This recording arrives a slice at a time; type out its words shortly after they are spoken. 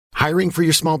Hiring for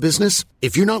your small business?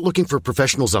 If you're not looking for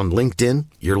professionals on LinkedIn,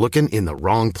 you're looking in the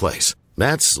wrong place.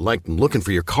 That's like looking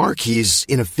for your car keys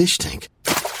in a fish tank.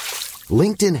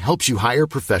 LinkedIn helps you hire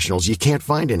professionals you can't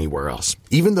find anywhere else,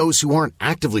 even those who aren't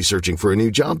actively searching for a new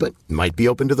job but might be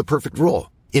open to the perfect role.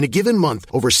 In a given month,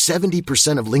 over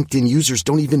 70% of LinkedIn users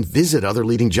don't even visit other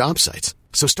leading job sites.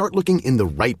 So start looking in the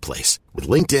right place. With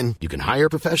LinkedIn, you can hire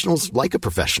professionals like a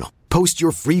professional. Post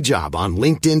your free job on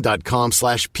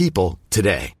linkedin.com/people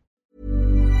today.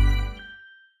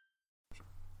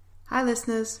 Hi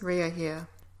listeners, Ria here.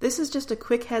 This is just a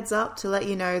quick heads up to let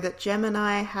you know that Gem and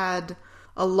I had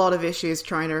a lot of issues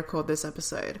trying to record this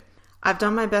episode. I've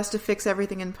done my best to fix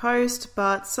everything in post,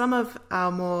 but some of our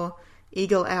more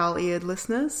eagle owl-eared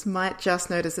listeners might just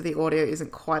notice that the audio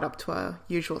isn't quite up to our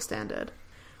usual standard.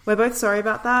 We're both sorry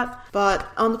about that, but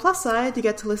on the plus side, you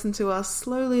get to listen to us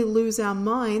slowly lose our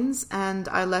minds, and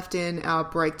I left in our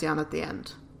breakdown at the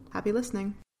end. Happy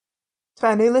listening. To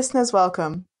our new listeners,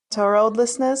 welcome. To our old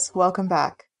listeners, welcome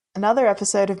back. Another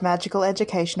episode of Magical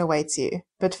Education awaits you,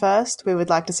 but first, we would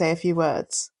like to say a few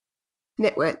words.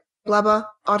 Nitwit, blubber,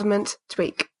 oddment,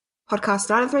 tweak. Podcast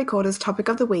 9 3/4 topic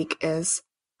of the week is,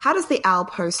 how does the OWL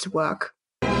post work?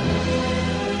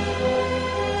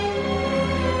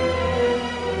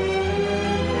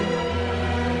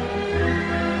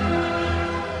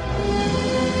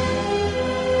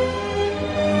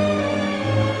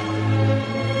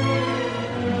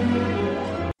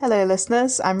 Hello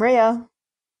listeners, I'm Ria.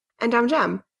 And I'm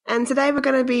Jam. And today we're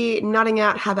going to be nodding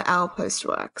out how the OWL post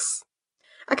works.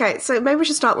 Okay, so maybe we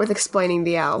should start with explaining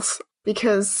the OWLs.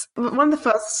 Because one of the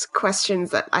first questions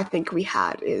that I think we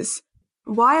had is,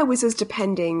 why are wizards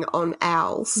depending on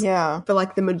owls for,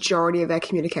 like, the majority of their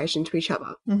communication to each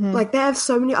other? Mm-hmm. Like, they have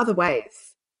so many other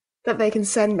ways that they can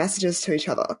send messages to each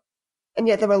other, and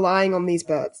yet they're relying on these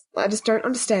birds. I just don't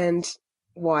understand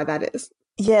why that is.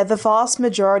 Yeah, the vast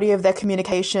majority of their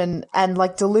communication and,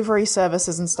 like, delivery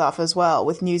services and stuff as well,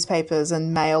 with newspapers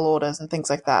and mail orders and things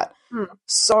like that.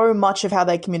 So much of how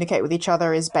they communicate with each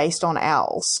other is based on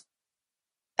owls.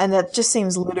 And that just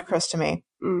seems ludicrous to me.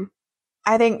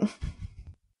 I think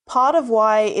part of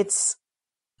why it's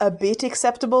a bit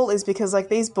acceptable is because, like,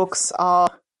 these books are,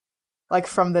 like,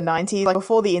 from the 90s. Like,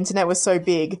 before the internet was so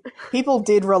big, people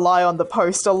did rely on the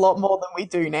post a lot more than we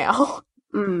do now.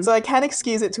 So I can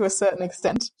excuse it to a certain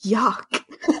extent. Yuck.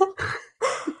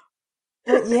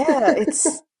 But yeah,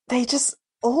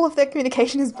 all of their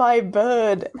communication is by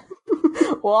bird.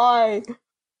 Why?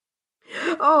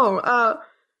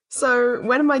 So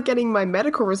when am I getting my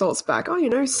medical results back?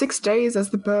 6 days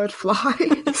as the bird flies.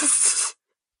 It's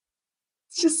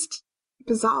just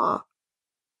bizarre.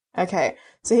 Okay,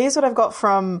 so here's what I've got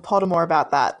from Pottermore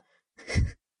about that.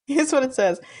 Here's what it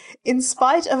says. In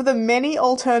spite of the many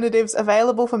alternatives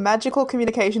available for magical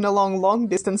communication along long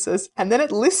distances, and then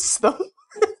it lists them.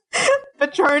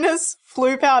 Patronus,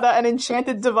 flue powder, and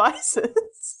enchanted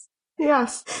devices.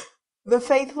 Yes. The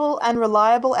faithful and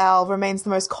reliable owl remains the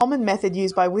most common method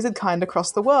used by wizard kind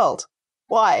across the world.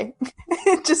 Why?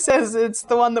 It just says it's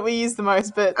the one that we use the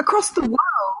most, but... Across the world?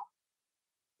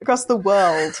 Across the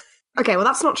world. Okay, well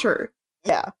that's not true.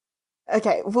 Yeah.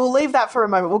 Okay, we'll leave that for a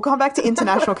moment. We'll come back to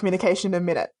international communication in a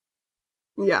minute.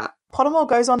 Yeah. Pottermore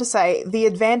goes on to say the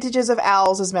advantages of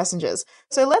owls as messengers.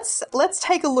 So let's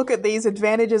take a look at these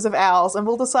advantages of owls, and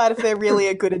we'll decide if they're really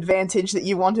a good advantage that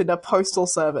you want in a postal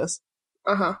service.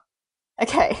 Uh-huh.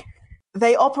 Okay.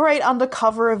 They operate under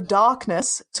cover of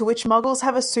darkness, to which muggles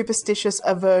have a superstitious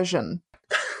aversion.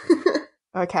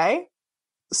 Okay.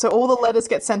 So all the letters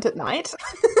get sent at night.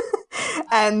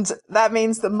 And that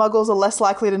means that muggles are less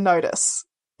likely to notice.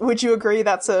 Would you agree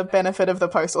that's a benefit of the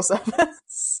postal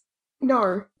service?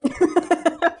 No.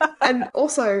 And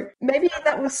also, maybe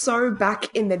that was so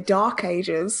back in the Dark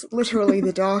Ages, literally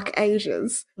the Dark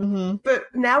Ages. Mm-hmm. But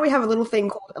now we have a little thing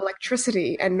called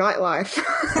electricity and nightlife.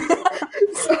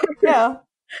 So, yeah.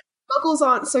 Muggles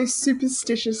aren't so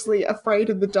superstitiously afraid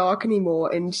of the dark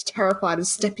anymore and terrified of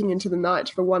stepping into the night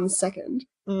for 1 second.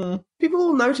 People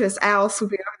will notice owls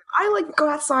swooping over them. I go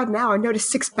outside now and notice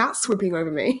 6 bats swooping over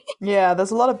me. Yeah,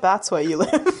 there's a lot of bats where you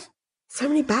live. So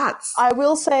many bats. I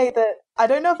will say that I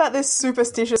don't know about this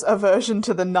superstitious aversion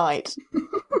to the night.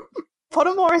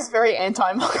 Pottermore is very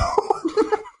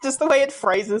anti-muggle. Just the way it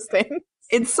phrases things.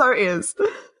 It so is.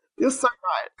 You're so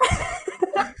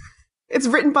right. It's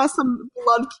written by some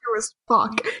blood purist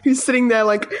fuck who's sitting there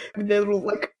with their little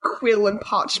quill and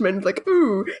parchment,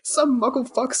 ooh, some muggle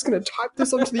fuck's gonna type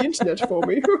this onto the internet for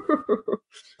me.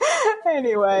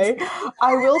 Anyway,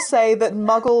 I will say that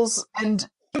muggles and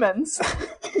humans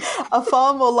are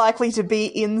far more likely to be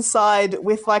inside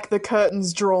with like the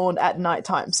curtains drawn at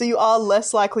nighttime. So you are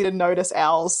less likely to notice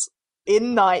owls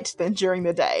in night than during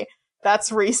the day.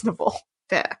 That's reasonable.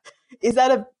 Fair.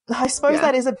 I suppose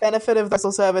that is a benefit of the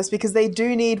postal service because they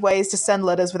do need ways to send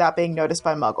letters without being noticed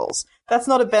by muggles. That's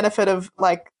not a benefit of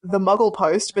like the muggle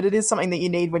post, but it is something that you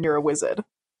need when you're a wizard.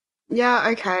 Yeah,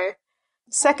 okay.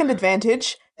 Second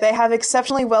advantage, they have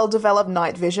exceptionally well-developed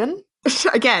night vision.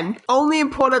 Again, only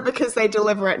important because they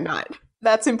deliver at night.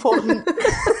 That's important.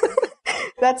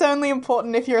 That's only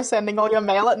important if you're sending all your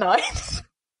mail at night.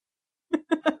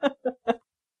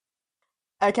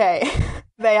 Okay.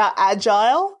 They are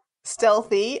agile,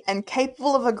 stealthy, and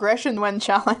capable of aggression when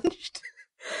challenged.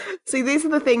 See, these are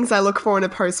the things I look for in a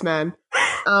postman.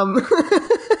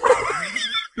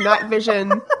 Night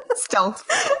vision, stealth,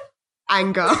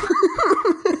 anger.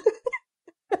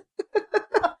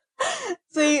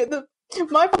 See,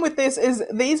 my problem with this is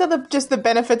these are just the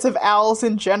benefits of owls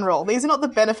in general. These are not the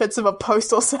benefits of a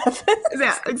postal service.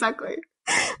 Yeah, exactly.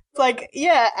 It's like,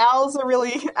 yeah, owls are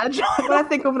really agile. What I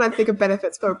think of when I think of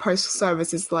benefits for a postal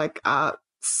service is like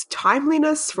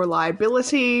timeliness,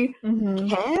 reliability,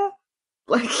 care.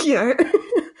 Like, you know.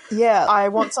 Yeah, I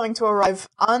want something to arrive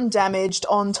undamaged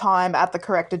on time at the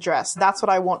correct address. That's what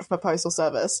I want from a postal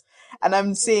service. And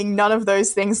I'm seeing none of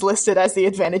those things listed as the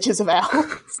advantages of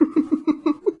owls.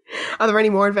 Are there any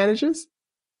more advantages?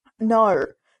 No.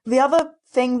 The other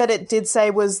thing that it did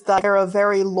say was that they're a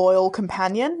very loyal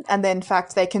companion, and then in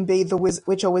fact they can be the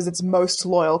Witcher Wizard's most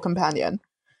loyal companion.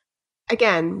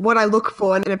 Again, what I look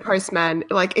for in a postman,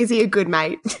 like, is he a good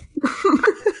mate?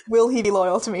 Will he be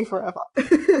loyal to me forever?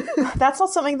 That's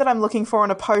not something that I'm looking for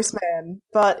in a postman,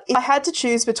 but if I had to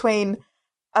choose between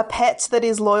a pet that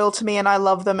is loyal to me and I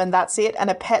love them and that's it, and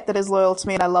a pet that is loyal to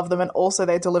me and I love them and also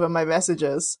they deliver my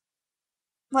messages,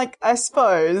 like, I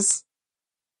suppose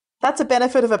that's a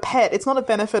benefit of a pet. It's not a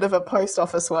benefit of a post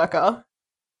office worker.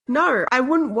 No, I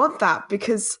wouldn't want that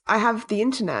because I have the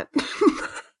internet.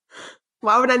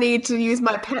 Why would I need to use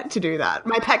my pet to do that?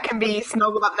 My pet can be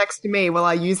snuggled up next to me while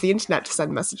I use the internet to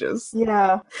send messages.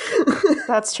 Yeah,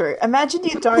 that's true. Imagine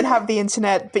you don't have the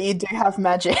internet, but you do have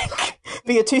magic.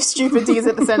 But you're too stupid to use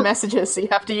it to send messages, so you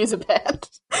have to use a pet.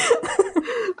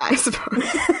 I suppose.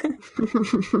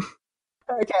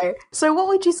 Okay, so what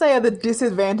would you say are the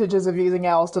disadvantages of using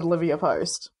owls to deliver your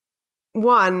post?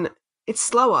 One, it's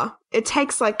slower. It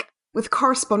takes, like, with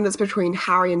correspondence between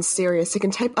Harry and Sirius, it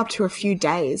can take up to a few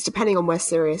days, depending on where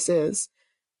Sirius is.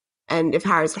 And if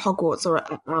Harry's at Hogwarts or at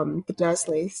the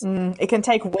Dursleys. It can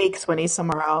take weeks when he's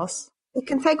somewhere else. It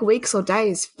can take weeks or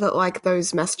days for, like,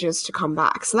 those messages to come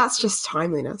back. So that's just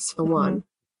timeliness, for one.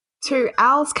 Two,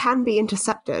 owls can be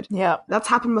intercepted. Yeah. That's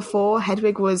happened before.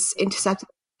 Hedwig was intercepted,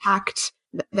 attacked.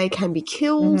 They can be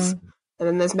killed. And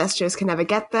then those messages can never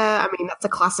get there. I mean, that's a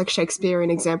classic Shakespearean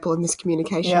example of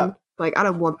miscommunication. Yeah. Like, I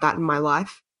don't want that in my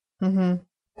life.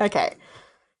 Okay.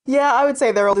 Yeah, I would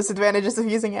say there are all disadvantages of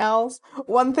using owls.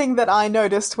 One thing that I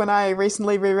noticed when I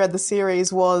recently reread the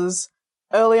series was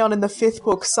early on in the 5th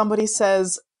book, somebody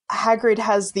says Hagrid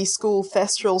has the school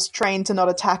Thestrals trained to not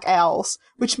attack owls,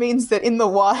 which means that in the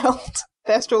wild,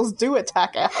 Thestrals do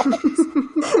attack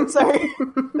owls. So,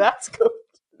 that's good.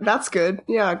 That's good.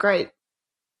 Yeah, great.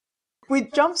 We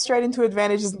jump straight into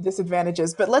advantages and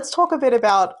disadvantages, but let's talk a bit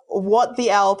about what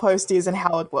the owl post is and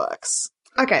how it works.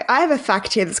 Okay, I have a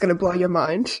fact here that's going to blow your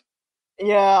mind.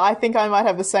 Yeah, I think I might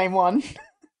have the same one.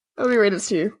 Let me read it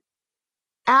to you.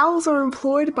 Owls are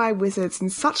employed by wizards in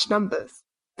such numbers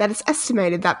that it's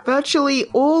estimated that virtually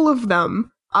all of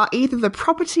them are either the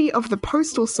property of the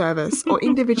postal service or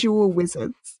individual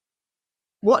wizards.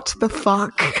 What the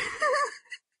fuck?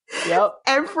 Yep.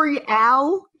 Every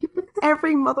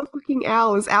motherfucking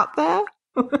owl is out there.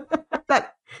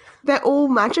 That they're all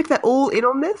magic. They're all in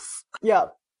on this.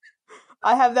 Yep.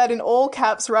 I have that in all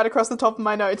caps right across the top of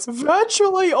my notes.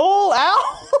 Virtually all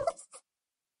owls.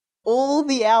 All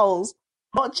the owls.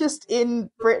 Not just in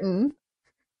Britain.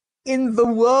 In the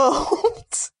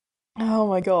world. Oh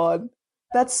my god.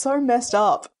 That's so messed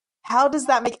up. How does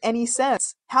that make any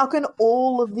sense? How can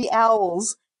all of the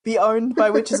owls be owned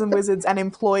by witches and wizards and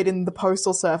employed in the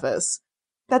postal service?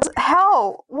 That's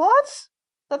how? What?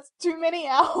 That's too many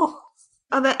owls.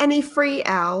 Are there any free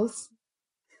owls?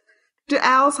 Do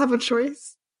owls have a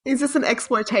choice? Is this an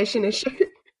exploitation issue?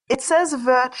 It says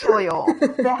virtually all.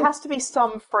 There has to be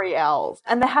some free owls.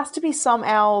 And there has to be some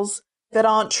owls that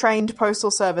aren't trained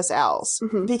postal service owls.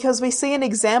 Because we see an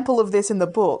example of this in the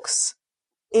books.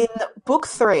 In book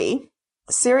 3,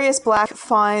 Sirius Black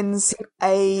finds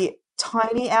a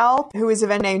tiny owl who is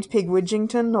event named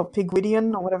Pigwidgington or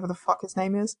Pigwidian or whatever the fuck his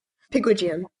name is.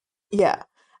 Pigwidgeon. Yeah.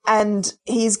 and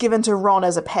he's given to Ron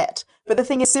as a pet. But the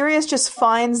thing is, Sirius just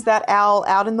finds that owl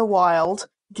out in the wild,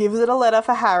 gives it a letter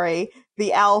for Harry.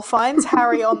 The owl finds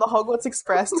Harry on the Hogwarts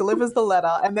Express, delivers the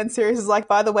letter, and then Sirius is like,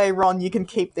 by the way, Ron, you can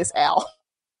keep this owl.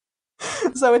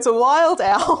 So it's a wild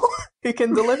owl who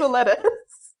can deliver letters.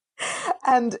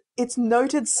 And it's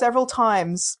noted several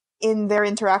times in their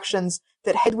interactions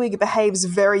that Hedwig behaves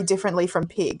very differently from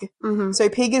Pig. Mm-hmm. So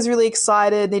Pig is really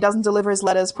excited, and he doesn't deliver his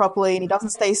letters properly, and he doesn't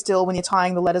stay still when you're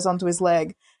tying the letters onto his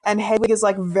leg. And Hedwig is,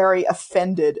 like, very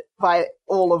offended by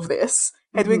all of this.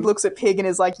 Hedwig looks at Pig and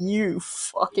is like, you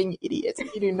fucking idiot.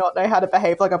 You do not know how to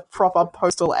behave like a proper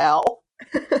postal owl.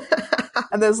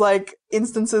 And there's, like,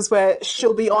 instances where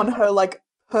she'll be on her, like,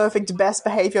 perfect best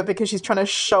behavior because she's trying to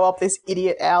show up this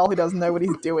idiot owl who doesn't know what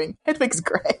he's doing. Hedwig's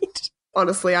great.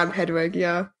 Honestly, I'm Hedwig,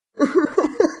 yeah.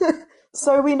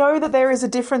 So we know that there is a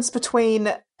difference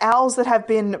between owls that have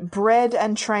been bred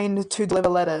and trained to deliver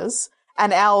letters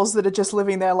and owls that are just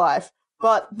living their life.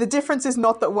 But the difference is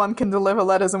not that one can deliver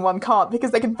letters and one can't,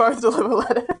 because they can both deliver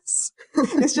letters.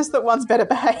 It's just that one's better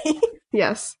behaved.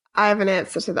 Yes, I have an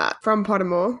answer to that from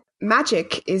Pottermore.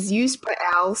 Magic is used by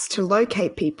owls to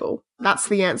locate people. That's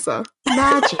the answer.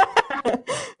 Magic.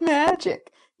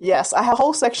 Magic. Yes, I have a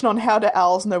whole section on how do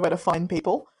owls know where to find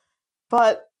people.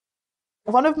 But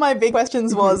one of my big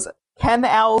questions was, can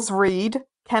owls read?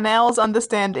 Can owls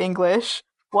understand English?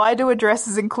 Why do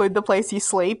addresses include the place you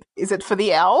sleep? Is it for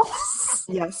the owls?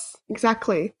 Yes,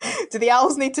 exactly. Do the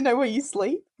owls need to know where you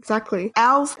sleep? Exactly.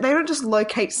 Owls, they don't just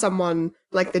locate someone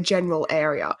like the general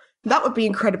area. That would be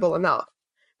incredible enough.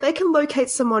 They can locate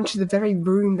someone to the very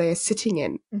room they are sitting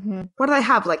in. Mm-hmm. What do they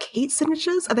have? Like heat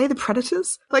signatures? Are they the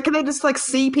predators? Like, can they just like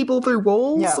see people through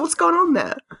walls? Yeah. What's going on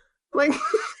there? Like,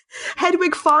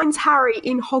 Hedwig finds Harry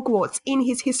in Hogwarts in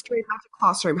his history and magic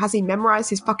classroom. Has he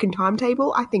memorized his fucking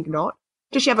timetable? I think not.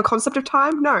 Does she have a concept of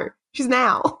time? No. She's an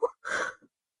owl.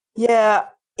 Yeah,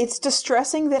 it's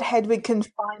distressing that Hedwig can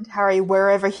find Harry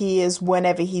wherever he is,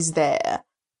 whenever he's there.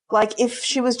 Like, if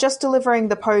she was just delivering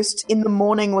the post in the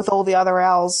morning with all the other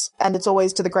owls, and it's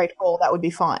always to the Great Hall, that would be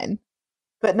fine.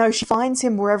 But no, she finds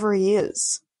him wherever he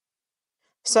is.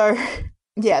 So,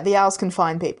 yeah, the owls can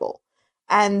find people.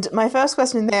 And my first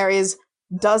question there is,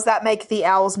 does that make the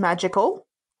owls magical?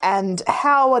 And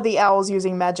how are the owls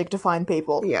using magic to find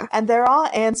people? Yeah. And there are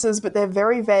answers, but they're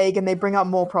very vague and they bring up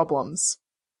more problems.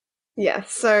 Yeah,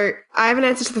 so I have an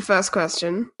answer to the first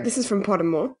question. This is from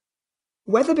Pottermore.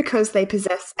 Whether because they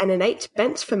possess an innate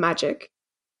bent for magic,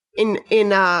 in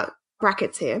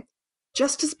brackets here,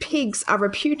 just as pigs are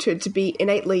reputed to be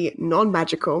innately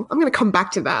non-magical. I'm going to come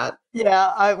back to that.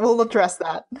 Yeah, I will address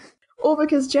that. Or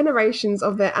because generations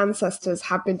of their ancestors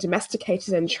have been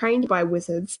domesticated and trained by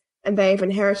wizards, and they have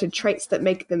inherited traits that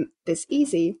make them this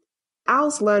easy,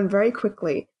 owls learn very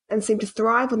quickly and seem to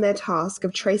thrive on their task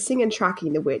of tracing and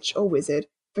tracking the witch or wizard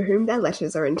for whom their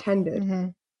letters are intended. Mm-hmm.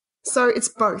 So it's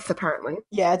both, apparently.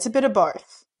 Yeah, it's a bit of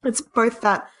both. It's both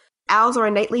that owls are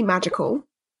innately magical,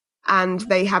 and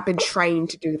they have been trained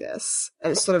to do this,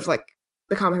 and it's sort of like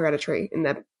become hereditary in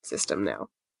their system now.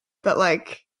 But,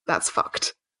 like, that's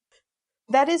fucked.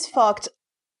 That is fucked.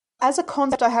 As a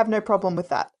concept, I have no problem with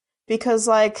that. Because,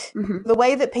 like, the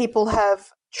way that people have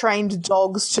trained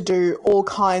dogs to do all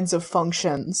kinds of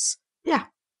functions, Yeah.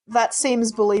 that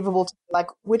seems believable to me. Like,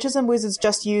 witches and wizards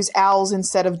just use owls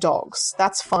instead of dogs.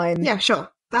 That's fine. Yeah, sure.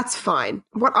 That's fine.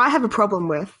 What I have a problem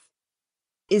with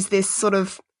is this sort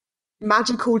of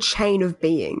magical chain of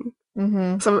being.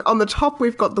 Mm-hmm. So on the top,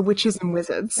 we've got the witches and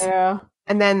wizards. Yeah.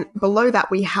 And then below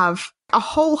that, we have a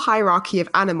whole hierarchy of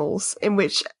animals in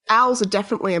which owls are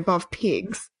definitely above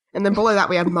pigs. And then below that,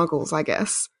 we have muggles, I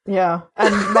guess. Yeah.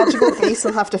 And magical beasts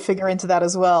will have to figure into that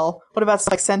as well. What about,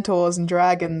 like, centaurs and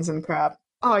dragons and crap?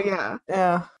 Oh, yeah.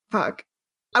 Yeah. Fuck.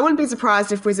 I wouldn't be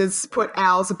surprised if wizards put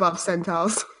owls above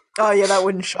centaurs. Oh, yeah, that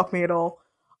wouldn't shock me at all.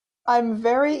 I'm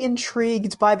very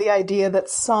intrigued by the idea that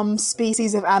some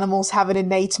species of animals have an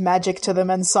innate magic to them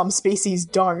and some species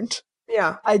don't.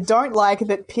 Yeah. I don't like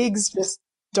that pigs just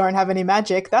don't have any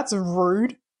magic. That's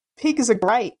rude. Pigs are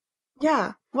great.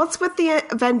 Yeah. What's with the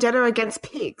vendetta against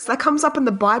pigs? That comes up in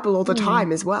the Bible all the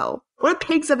time as well. What do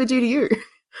pigs ever do to you?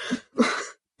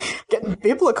 Getting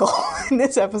biblical in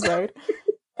this episode.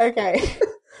 Okay.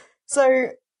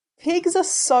 So, pigs are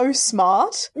so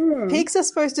smart. Pigs are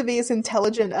supposed to be as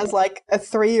intelligent as, like, a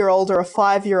 3-year-old or a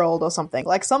 5-year-old or something.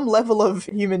 Like, some level of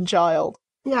human child.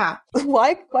 Yeah.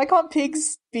 Why can't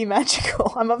pigs be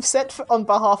magical? I'm upset on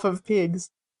behalf of pigs.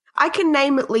 I can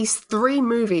name at least 3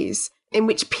 movies in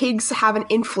which pigs have an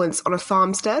influence on a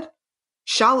farmstead.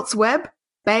 Charlotte's Web,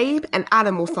 Babe, and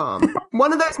Animal Farm.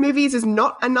 One of those movies is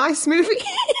not a nice movie,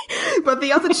 But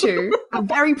the other two are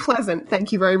very pleasant,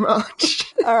 thank you very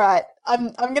much. All right,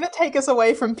 I'm going to take us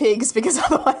away from pigs because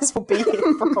otherwise we'll be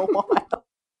here for a while.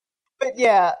 But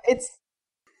yeah, it's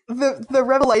the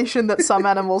revelation that some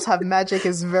animals have magic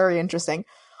is very interesting.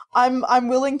 I'm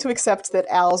willing to accept that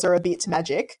owls are a bit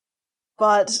magic,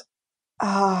 but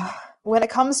when it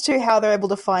comes to how they're able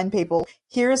to find people,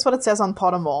 here is what it says on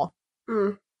Pottermore.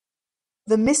 Mm.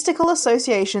 The mystical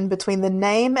association between the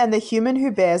name and the human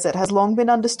who bears it has long been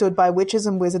understood by witches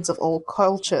and wizards of all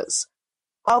cultures.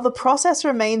 While the process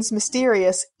remains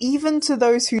mysterious, even to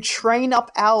those who train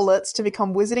up owlets to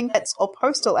become wizarding pets or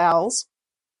postal owls,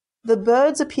 the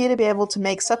birds appear to be able to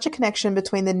make such a connection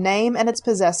between the name and its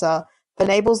possessor that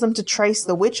enables them to trace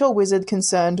the witch or wizard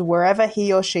concerned wherever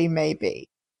he or she may be.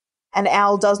 An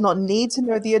owl does not need to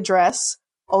know the address,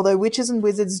 although witches and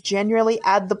wizards generally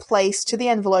add the place to the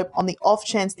envelope on the off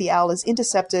chance the owl is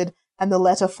intercepted and the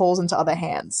letter falls into other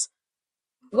hands.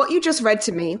 What you just read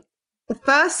to me, the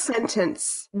first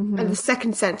sentence and the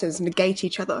second sentence negate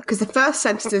each other, because the first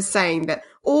sentence is saying that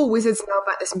all wizards know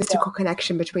about this mystical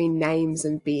connection between names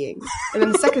and beings. And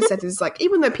then the second sentence is like,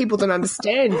 even though people don't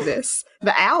understand this,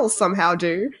 the owls somehow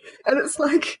do. And it's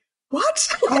like, what?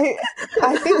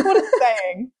 I think what it's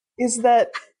saying is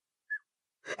that,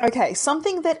 okay,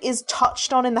 something that is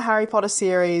touched on in the Harry Potter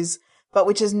series, but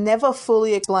which is never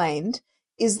fully explained,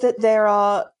 is that there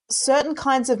are certain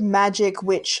kinds of magic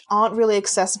which aren't really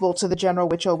accessible to the general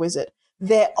witch or wizard.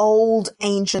 They're old,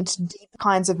 ancient, deep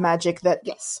kinds of magic that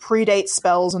predate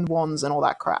spells and wands and all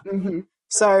that crap. Mm-hmm.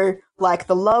 So, like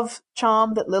the love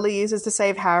charm that Lily uses to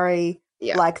save Harry,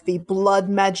 like the blood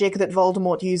magic that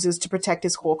Voldemort uses to protect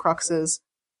his Horcruxes.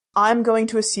 I'm going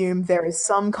to assume there is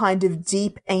some kind of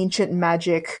deep, ancient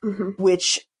magic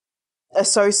which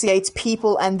associates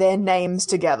people and their names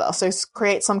together. So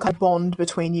create some kind of bond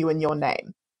between you and your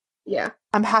name. Yeah.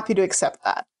 I'm happy to accept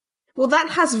that. Well, that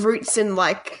has roots in,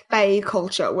 like, Fae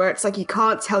culture, where it's like you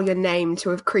can't tell your name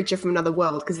to a creature from another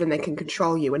world because then they can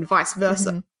control you, and vice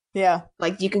versa. Mm-hmm. Yeah.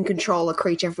 Like, you can control a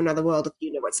creature from another world if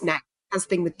you know its name. It has a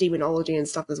thing with demonology and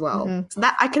stuff as well. Mm-hmm. So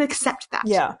that I can accept that.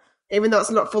 Yeah. Even though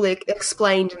it's not fully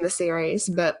explained in the series,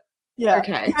 but yeah.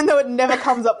 Okay. Even though it never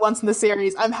comes up once in the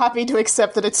series, I'm happy to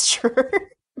accept that it's true.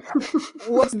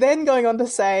 What's then going on to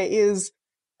say is,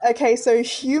 okay, so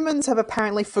humans have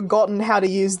apparently forgotten how to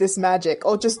use this magic,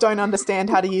 or just don't understand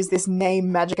how to use this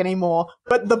name magic anymore,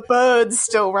 but the birds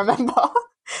still remember.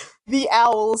 The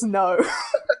owls know.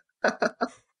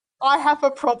 I have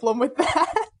a problem with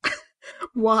that.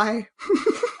 Why?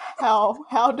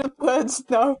 How do birds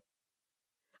know?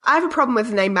 I have a problem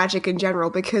with name magic in general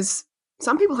because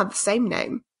some people have the same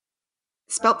name,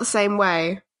 spelt the same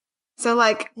way. So,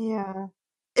 like,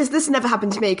 this never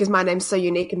happened to me because my name's so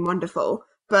unique and wonderful.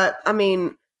 But, I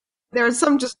mean, there are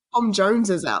some just Tom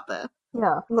Joneses out there.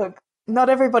 Yeah, look, not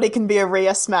everybody can be a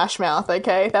Rhea Smashmouth,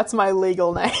 okay? That's my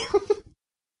legal name.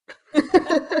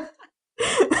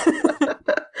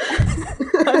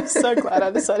 I'm so glad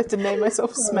I decided to name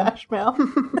myself Smashmouth.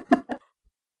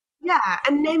 Yeah,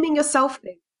 and naming yourself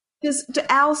things. Do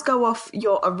owls go off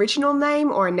your original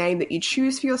name or a name that you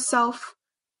choose for yourself?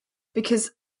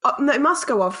 Because, no, it must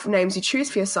go off names you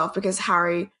choose for yourself because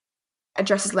Harry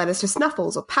addresses letters to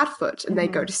Snuffles or Padfoot and they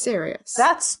go to Sirius.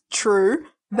 That's true.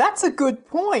 That's a good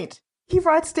point. He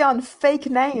writes down fake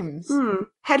names.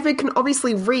 Hedwig can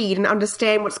obviously read and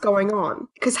understand what's going on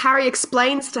because Harry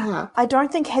explains to her. I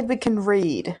don't think Hedwig can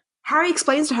read. Harry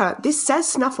explains to her, this says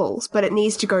Snuffles, but it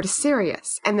needs to go to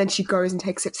Sirius. And then she goes and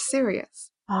takes it to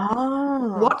Sirius.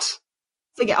 Oh. What?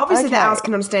 So yeah, obviously the owls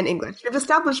can understand English. We've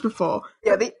established before.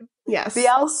 Yeah, the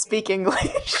owls speak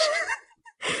English.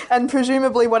 And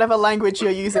presumably whatever language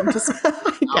you're using to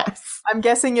speak. Yes. I'm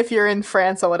guessing if you're in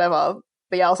France or whatever,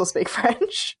 the owls will speak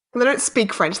French. They don't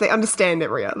speak French, they understand it,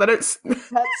 Rhea. They don't...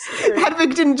 That's true.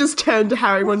 Hedwig didn't just turn to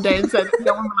Harry one day and said,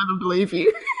 no one will ever believe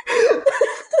you.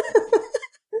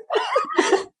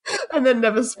 And then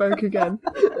never spoke again.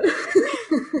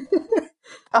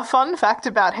 A fun fact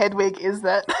about Hedwig is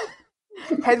that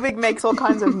Hedwig makes all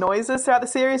kinds of noises throughout the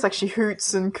series, like she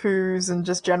hoots and coos and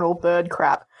just general bird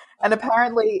crap. And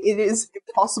apparently it is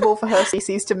impossible for her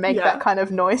species to make that kind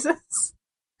of noises.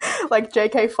 Like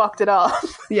JK fucked it up.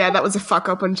 Yeah, that was a fuck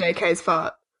up on JK's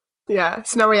part. Yeah,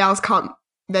 snowy owls can't,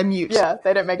 they're mute. Yeah,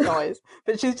 they don't make noise.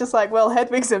 But she's just like, well,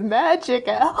 Hedwig's a magic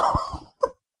owl.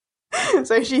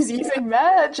 So she's using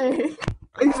magic.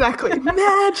 Exactly.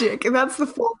 Magic! And that's the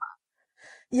format.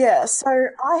 Yeah, so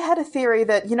I had a theory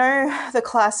that, you know, the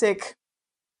classic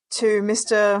to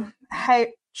Mr.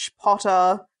 H.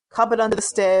 Potter, cupboard under the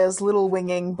stairs, little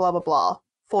winging, blah, blah, blah.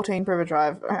 14 Privet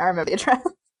Drive. I remember the address.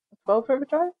 12 Privet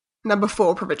Drive? Number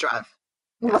 4 Privet Drive.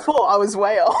 Before I was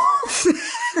way off.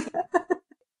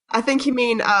 I think you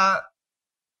mean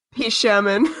Pete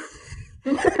Sherman.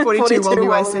 42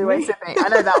 Wallaby Sydney. I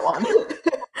know that one.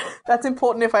 That's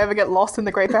important if I ever get lost in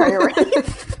the Great Barrier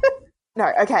Reef.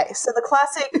 No, okay, so the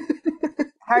classic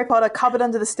Harry Potter cupboard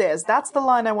under the stairs. That's the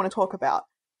line I want to talk about.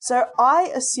 So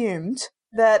I assumed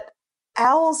that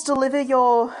owls deliver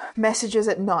your messages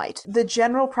at night. The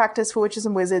general practice for witches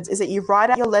and wizards is that you write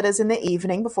out your letters in the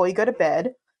evening before you go to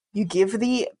bed. You give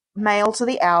the mail to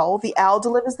the owl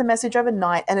delivers the message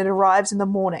overnight, and it arrives in the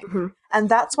morning. Mm-hmm. And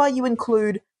that's why you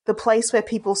include the place where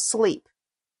people sleep,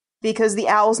 because the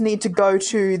owls need to go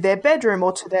to their bedroom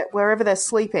or to wherever they're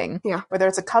sleeping, whether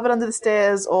it's a cupboard under the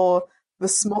stairs or the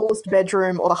smallest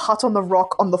bedroom or the hut on the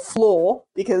rock on the floor,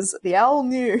 because the owl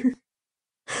knew.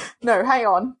 No, hang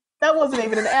on. That wasn't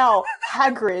even an owl.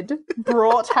 Hagrid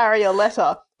brought Harry a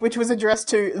letter, which was addressed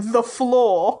to the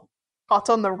floor, hut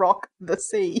on the rock, the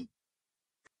sea.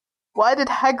 Why did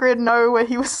Hagrid know where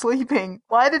he was sleeping?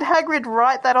 Why did Hagrid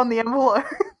write that on the envelope?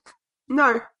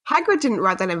 No, Hagrid didn't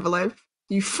write that envelope.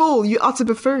 You fool, you utter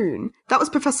buffoon. That was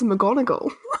Professor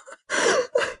McGonagall.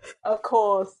 Of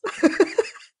course.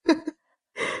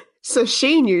 So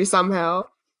she knew somehow.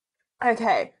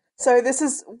 Okay, so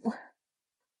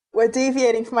we're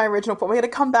deviating from my original point. We're going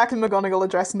to come back to McGonagall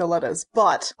addressing the letters.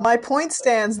 But my point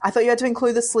stands. I thought you had to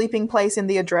include the sleeping place in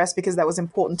the address because that was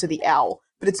important to the owl.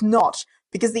 But it's not,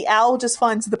 because the owl just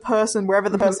finds the person wherever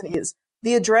the person is.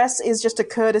 The address is just a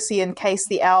courtesy in case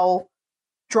the owl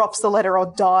drops the letter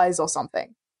or dies or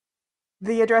something.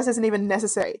 The address isn't even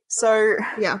necessary. So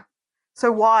yeah.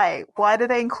 So why? Why do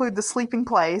they include the sleeping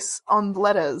place on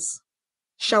letters?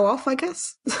 Show off, I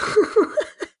guess.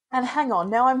 And hang on,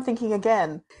 now I'm thinking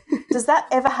again. Does that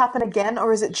ever happen again,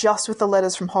 or is it just with the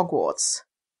letters from Hogwarts?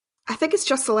 I think it's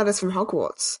just the letters from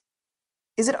Hogwarts.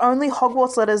 Is it only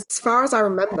Hogwarts letters? As far as I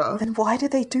remember. Then why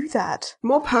did they do that?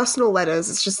 More personal letters.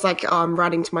 It's just like, oh, I'm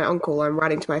writing to my uncle, I'm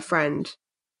writing to my friend.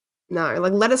 No,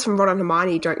 like letters from Ron and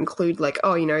Hermione don't include like,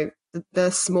 oh, you know,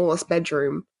 the smallest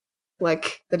bedroom.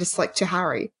 Like, they're just like to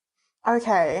Harry.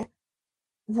 Okay.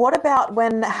 What about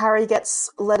when Harry gets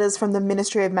letters from the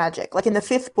Ministry of Magic? Like in the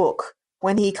 5th book,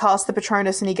 when he casts the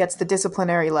Patronus and he gets the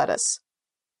disciplinary letters.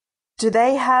 Do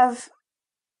they have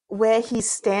where he's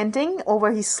standing or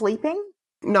where he's sleeping?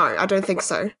 No, I don't think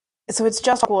so. So it's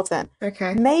just Hogwarts then.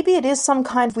 Okay. Maybe it is some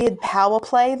kind of weird power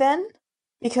play then?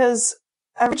 Because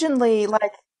originally,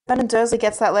 like, Vernon Dursley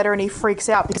gets that letter and he freaks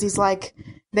out because he's like,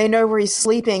 they know where he's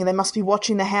sleeping, they must be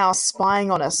watching the house,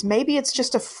 spying on us. Maybe it's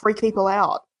just to freak people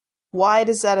out. Why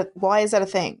is that a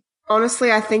thing?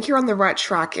 Honestly, I think you're on the right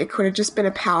track. It could have just been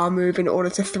a power move in order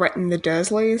to threaten the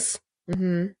Dursleys.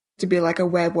 Mm-hmm. To be like a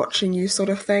we're watching you sort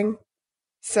of thing.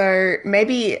 So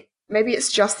maybe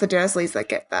it's just the Dursleys that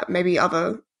get that. Maybe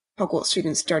other Hogwarts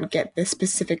students don't get the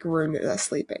specific room that they're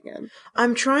sleeping in.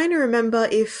 I'm trying to remember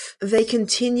if they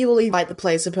continually write the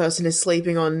place a person is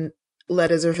sleeping on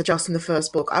letters or if it's just in the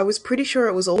 1st book. I was pretty sure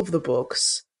it was all of the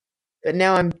books, but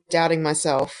now I'm doubting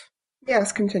myself. Yeah,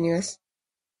 it's continuous.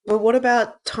 But what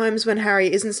about times when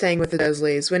Harry isn't staying with the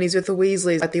Dursleys, when he's with the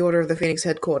Weasleys at the Order of the Phoenix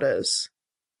headquarters?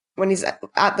 When he's at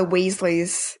the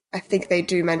Weasleys, I think they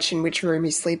do mention which room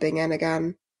he's sleeping in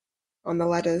again on the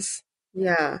letters.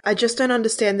 Yeah, I just don't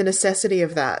understand the necessity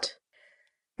of that.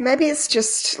 Maybe it's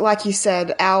just, like you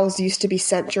said, owls used to be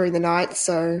sent during the night,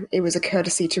 so it was a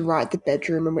courtesy to write the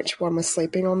bedroom in which one was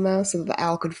sleeping on there, so that the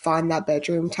owl could find that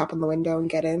bedroom, tap on the window, and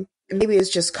get in. Maybe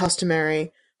it's just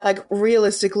customary. Like,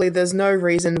 realistically, there's no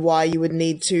reason why you would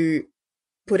need to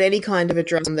put any kind of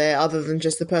address on there other than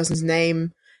just the person's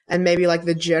name and maybe, like,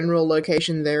 the general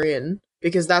location they're in,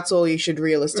 because that's all you should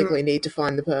realistically need to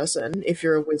find the person if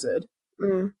you're a wizard.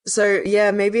 Mm. So,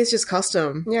 yeah, maybe it's just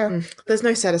custom. Yeah. There's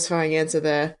no satisfying answer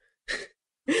there.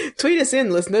 Tweet us in,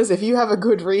 listeners, if you have a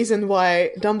good reason why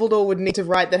Dumbledore would need to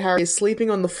write that Harry is sleeping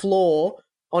on the floor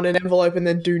on an envelope and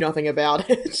then do nothing about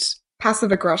it.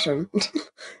 Passive aggression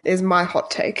is my hot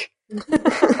take.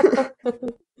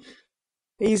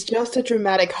 He's just a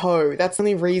dramatic hoe. That's the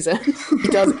only reason he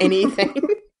does anything.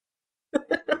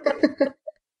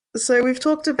 So we've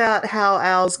talked about how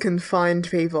owls can find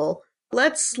people.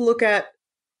 Let's look at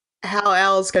how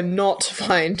owls cannot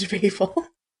find people.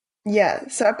 Yeah,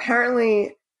 so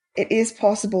apparently it is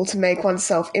possible to make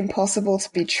oneself impossible to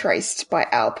be traced by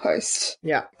Owlpost.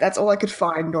 Yeah. That's all I could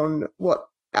find on what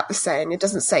that was saying. It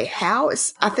doesn't say how.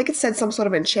 I think it said some sort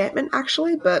of enchantment,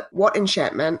 actually, but what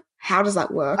enchantment? How does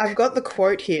that work? I've got the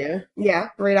quote here. Yeah,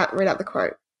 read out the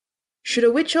quote. Should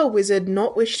a witch or wizard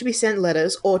not wish to be sent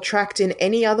letters or tracked in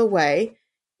any other way,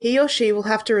 he or she will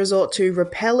have to resort to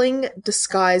repelling,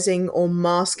 disguising, or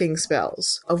masking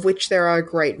spells, of which there are a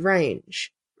great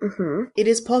range. Mm-hmm. It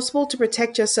is possible to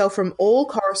protect yourself from all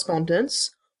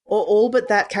correspondence, or all but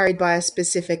that carried by a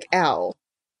specific owl.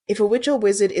 If a witch or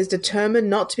wizard is determined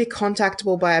not to be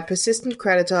contactable by a persistent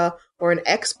creditor or an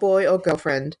ex-boy or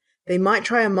girlfriend, they might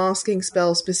try a masking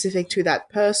spell specific to that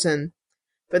person,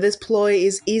 but this ploy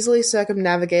is easily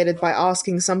circumnavigated by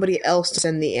asking somebody else to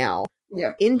send the owl.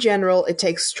 Yeah. In general, it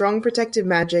takes strong protective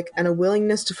magic and a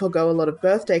willingness to forego a lot of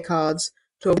birthday cards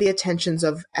to avoid the attentions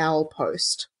of Owl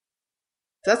Post.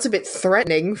 That's a bit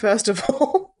threatening, first of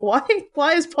all. Why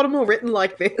is Pottermore written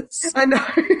like this? I know.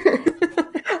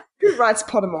 Who writes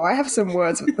Pottermore? I have some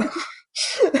words with them.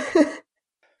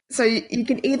 So you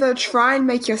can either try and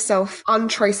make yourself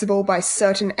untraceable by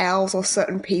certain owls or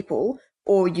certain people,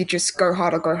 or you just go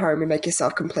hard or go home and make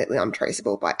yourself completely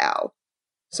untraceable by owl.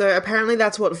 So apparently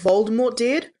that's what Voldemort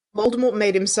did. Voldemort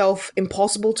made himself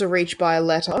impossible to reach by a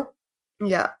letter.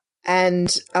 Yeah. And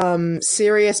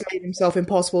Sirius made himself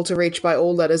impossible to reach by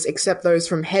all letters except those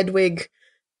from Hedwig,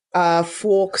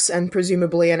 Fawkes, and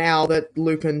presumably an owl that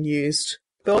Lupin used.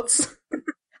 Thoughts?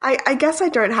 I guess I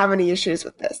don't have any issues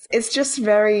with this. It's just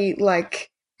very,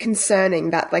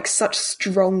 concerning that, such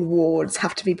strong wards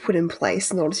have to be put in place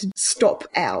in order to stop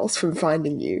owls from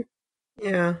finding you.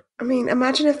 Yeah. I mean,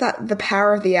 imagine if the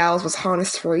power of the owls was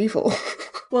harnessed for evil.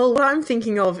 Well, what I'm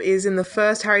thinking of is in the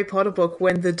first Harry Potter book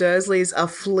when the Dursleys are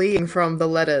fleeing from the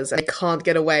letters and they can't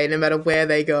get away no matter where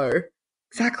they go.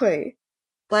 Exactly.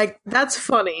 That's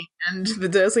funny, and the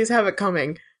Dursleys have it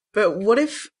coming. But what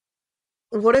if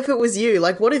it was you?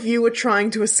 What if you were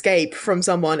trying to escape from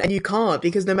someone and you can't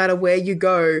because no matter where you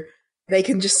go, they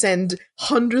can just send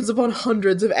hundreds upon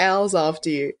hundreds of owls after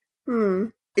you?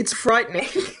 It's frightening.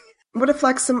 What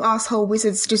if, some asshole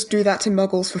wizards just do that to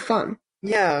muggles for fun?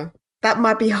 Yeah. That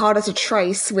might be harder to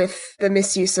trace with the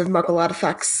misuse of Muggle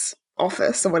Artifacts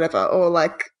Office or whatever,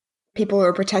 or, people who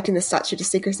are protecting the statute of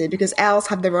secrecy, because owls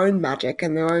have their own magic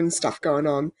and their own stuff going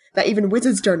on that even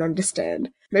wizards don't understand.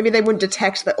 Maybe they wouldn't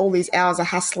detect that all these owls are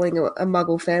hassling a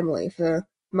Muggle family for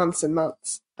months and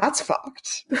months. That's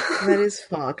fucked. That is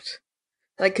fucked.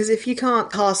 Because if you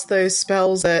can't cast those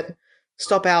spells that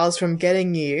stop owls from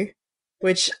getting you,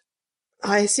 which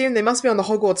I assume they must be on the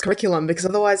Hogwarts curriculum, because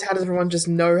otherwise how does everyone just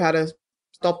know how to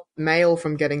stop mail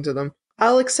from getting to them?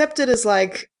 I'll accept it as,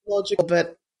 logical,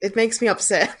 but it makes me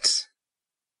upset.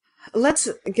 Let's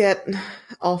get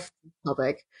off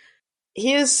topic.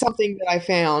 Here's something that I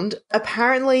found.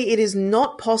 Apparently, it is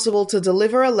not possible to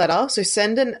deliver a letter, so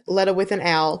send a letter with an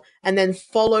owl, and then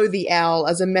follow the owl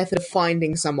as a method of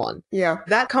finding someone. Yeah.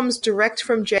 That comes direct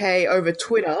from JK over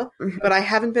Twitter, but I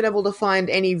haven't been able to find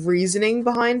any reasoning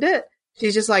behind it.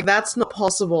 She's just that's not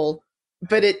possible.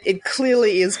 But it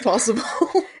clearly is possible.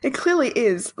 It clearly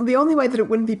is. The only way that it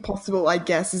wouldn't be possible, I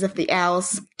guess, is if the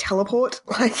owls teleport.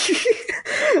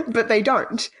 But they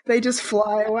don't. They just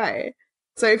fly away.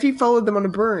 So if you followed them on a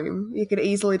broom, you could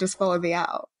easily just follow the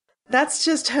owl. That's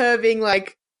just her being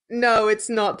no, it's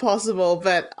not possible,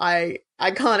 but I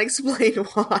can't explain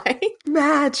why.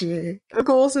 Magic. Of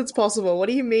course it's possible. What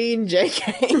do you mean,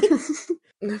 JK?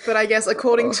 But I guess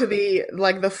according to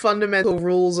the fundamental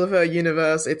rules of her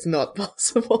universe, it's not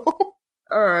possible.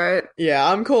 Alright.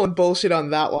 Yeah, I'm calling bullshit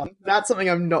on that one. That's something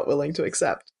I'm not willing to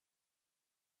accept.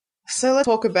 So let's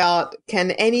talk about,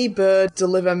 can any bird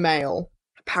deliver mail?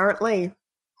 Apparently.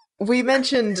 We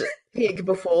mentioned Pig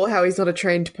before, how he's not a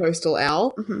trained postal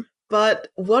owl. Mm-hmm. But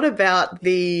what about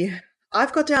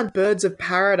I've got down Birds of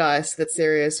Paradise that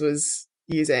Sirius was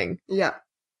using. Yeah.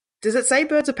 Does it say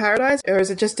Birds of Paradise, or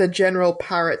is it just a general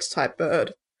parrot-type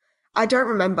bird? I don't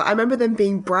remember. I remember them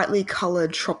being brightly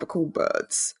coloured tropical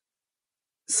birds.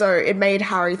 So it made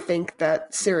Harry think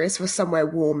that Sirius was somewhere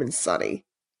warm and sunny.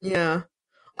 Yeah.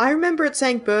 I remember it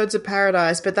saying Birds of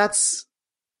Paradise, but that's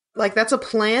a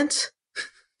plant?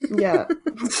 Yeah.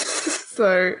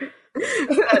 So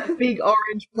that big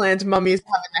orange plant mummies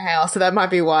have in the house, so that might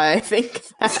be why I think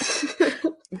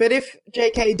that. But if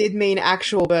JK did mean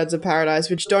actual birds of paradise,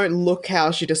 which don't look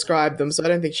how she described them, so I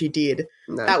don't think she did,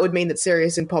 that would mean that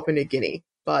Sirius in Papua New Guinea.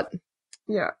 But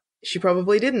yeah, she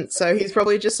probably didn't, so he's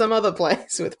probably just some other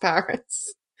place with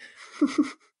parrots.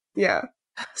 Yeah.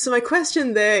 So my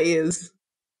question there is,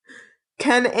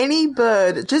 can any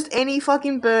bird, just any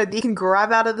fucking bird that you can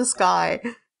grab out of the sky,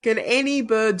 can any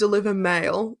bird deliver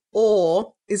mail?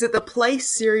 Or is it the place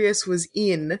Sirius was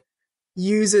in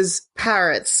uses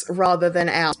parrots rather than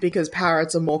owls because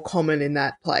parrots are more common in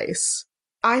that place?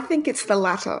 I think it's the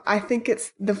latter. I think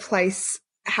it's the place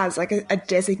has a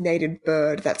designated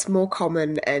bird that's more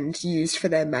common and used for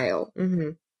their mail.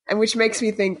 Mm-hmm. And which makes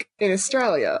me think, in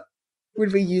Australia,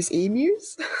 would we use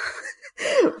emus?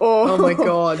 Or, oh my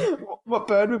god. What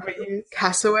bird would we use?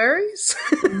 Cassowaries?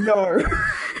 No.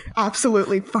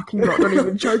 Absolutely fucking not. Don't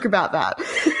even joke about that.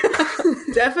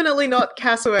 Definitely not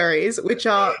cassowaries, which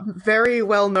are very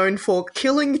well known for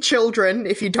killing children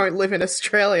if you don't live in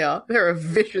Australia. They're a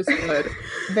vicious bird.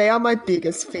 They are my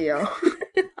biggest fear.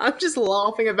 I'm just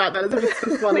laughing about that as if it's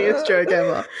the funniest joke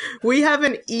ever. We have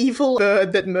an evil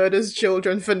bird that murders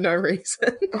children for no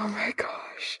reason. Oh my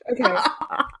gosh. Okay.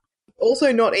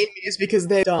 Also not emus because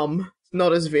they're dumb,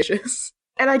 not as vicious.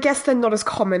 And I guess they're not as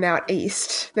common out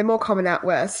east. They're more common out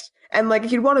west. And, like,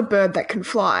 if you'd want a bird that can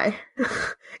fly,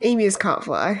 emus can't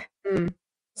fly. Mm.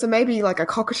 So maybe, like, a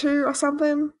cockatoo or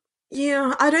something?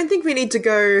 Yeah, I don't think we need to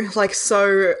go, like,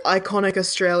 so iconic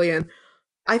Australian.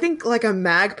 I think, like, a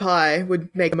magpie would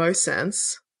make most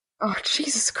sense. Oh,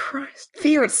 Jesus Christ.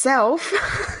 Fear itself.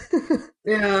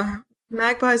 Yeah,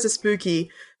 magpies are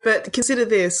spooky. But consider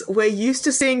this, we're used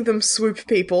to seeing them swoop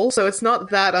people, so it's not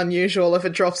that unusual if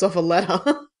it drops off a letter.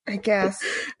 I guess.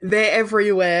 They're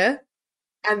everywhere,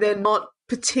 and they're not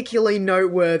particularly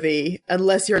noteworthy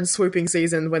unless you're in swooping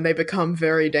season when they become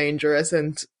very dangerous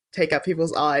and take out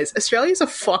people's eyes. Australia's a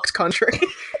fucked country.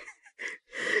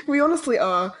 We honestly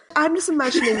are. I'm just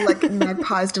imagining, like,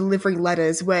 magpies delivering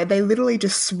letters where they literally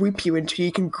just swoop you until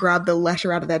you can grab the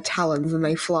letter out of their talons and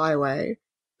they fly away.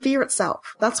 Fear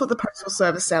itself. That's what the Postal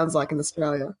Service sounds like in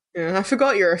Australia. Yeah, I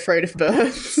forgot you're afraid of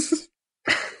birds.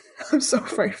 I'm so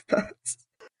afraid of birds.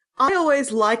 I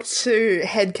always liked to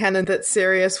headcanon that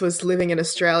Sirius was living in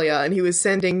Australia and he was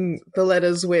sending the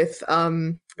letters with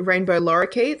rainbow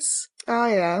lorikeets. Oh,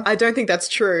 yeah. I don't think that's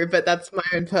true, but that's my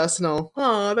own personal.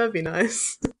 Oh, that'd be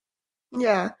nice.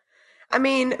 Yeah. I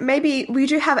mean, maybe we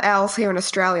do have owls here in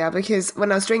Australia because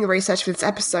when I was doing research for this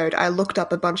episode, I looked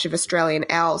up a bunch of Australian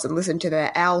owls and listened to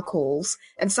their owl calls,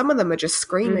 and some of them are just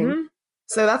screaming. Mm-hmm.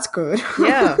 So that's good.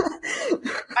 Yeah.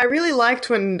 I really liked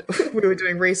when we were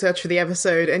doing research for the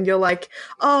episode and you're like,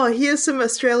 oh, here's some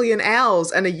Australian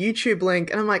owls and a YouTube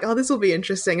link. And I'm like, oh, this will be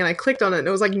interesting. And I clicked on it and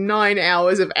it was like 9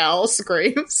 hours of owl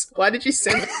screams. Why did you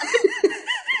send that?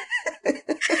 I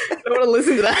don't want to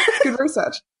listen to that. Good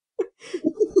research.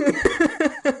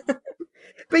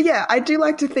 But yeah, I do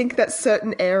like to think that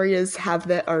certain areas have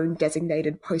their own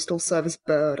designated postal service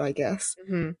bird, I guess.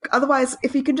 Mm-hmm. Otherwise,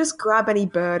 if you can just grab any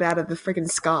bird out of the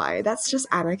friggin' sky, that's just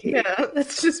anarchy. Yeah,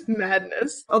 that's just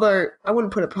madness. Although, I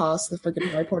wouldn't put it past the friggin'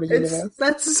 Harry Potter universe.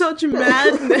 That's such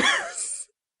madness.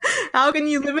 How can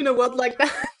you live in a world like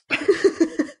that?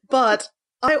 But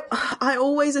I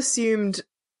always assumed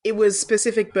it was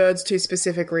specific birds to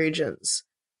specific regions.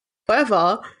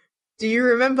 However, do you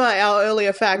remember our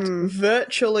earlier fact?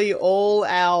 Virtually all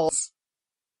owls.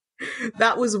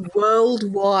 That was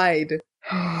worldwide.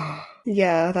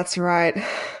 Yeah, that's right.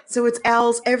 So it's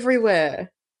owls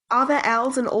everywhere. Are there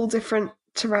owls in all different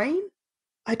terrain?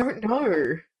 I don't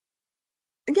know.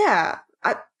 Yeah,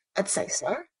 I'd say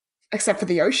so. Except for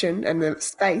the ocean and the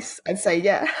space, I'd say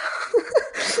yeah.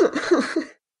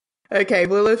 Okay,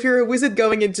 well, if you're a wizard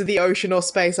going into the ocean or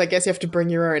space, I guess you have to bring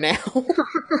your own owl.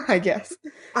 I guess.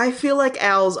 I feel like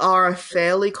owls are a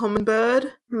fairly common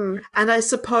bird. And I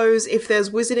suppose if there's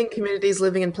wizarding communities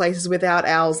living in places without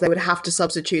owls, they would have to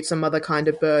substitute some other kind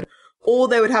of bird. Or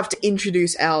they would have to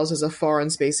introduce owls as a foreign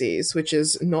species, which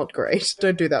is not great.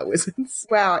 Don't do that, wizards.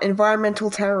 Wow, environmental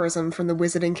terrorism from the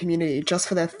wizarding community just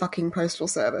for their fucking postal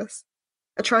service.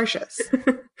 Atrocious.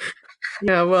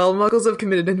 Yeah, well, muggles have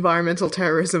committed environmental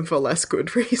terrorism for less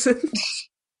good reasons.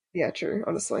 Yeah, true,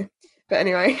 honestly. But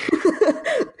anyway.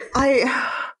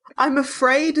 I'm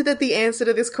afraid that the answer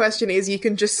to this question is you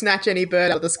can just snatch any bird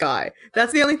out of the sky.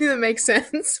 That's the only thing that makes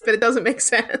sense, but it doesn't make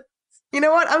sense. You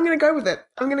know what? I'm going to go with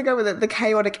it. The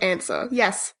chaotic answer.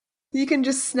 Yes. You can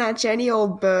just snatch any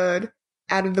old bird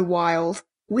out of the wild,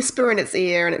 whisper in its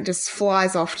ear, and it just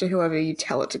flies off to whoever you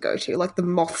tell it to go to, like the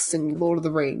moths in Lord of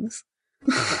the Rings.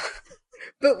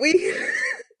 But we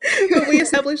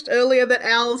established earlier that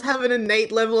owls have an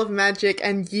innate level of magic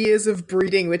and years of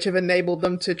breeding which have enabled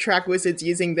them to track wizards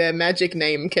using their magic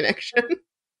name connection.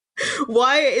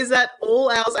 Why is that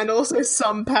all owls and also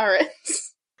some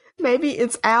parrots? Maybe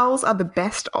it's owls are the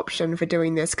best option for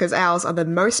doing this because owls are the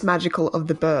most magical of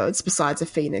the birds, besides a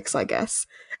phoenix, I guess.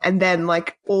 And then,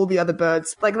 like, all the other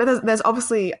birds, like, there's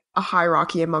obviously a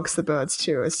hierarchy amongst the birds,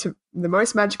 too, as to the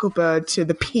most magical bird to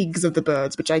the pigs of the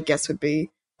birds, which I guess would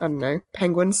be, I don't know,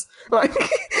 penguins. Like,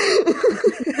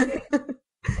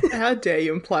 How dare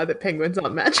you imply that penguins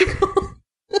aren't magical?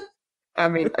 I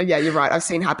mean, yeah, you're right. I've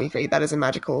seen Happy Feet. That is a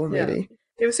magical movie.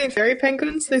 You ever seen fairy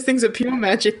penguins? Those things are pure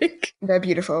magic. They're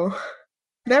beautiful.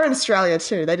 They're in Australia,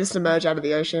 too. They just emerge out of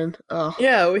the ocean. Oh.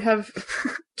 Yeah, we have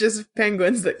just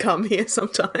penguins that come here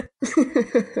sometimes.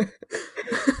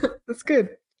 That's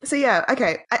good. So yeah,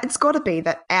 okay, it's got to be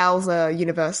that owls are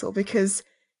universal because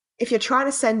if you're trying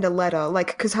to send a letter,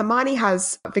 like, because Hermione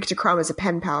has Victor Crumb as a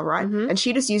pen pal, right? Mhm. And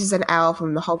she just uses an owl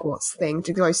from the Hogwarts thing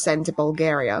to go send to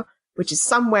Bulgaria, which is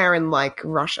somewhere in, like,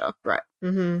 Russia, right?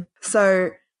 Mm-hmm.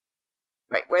 So,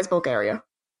 wait, where's Bulgaria?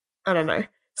 I don't know.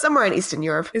 Somewhere in Eastern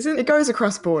Europe. It goes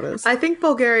across borders. I think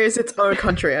Bulgaria is its own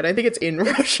country. I don't think it's in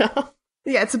Russia.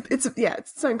 Yeah, it's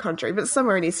its own country, but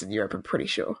somewhere in Eastern Europe, I'm pretty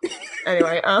sure.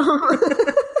 Anyway,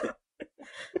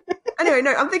 Anyway,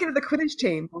 no, I'm thinking of the Quidditch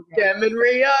team. Yeah,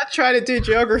 Maria, try to do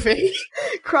geography.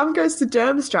 Crumb goes to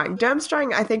Durmstrang.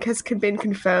 Durmstrang, I think, has been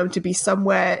confirmed to be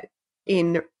somewhere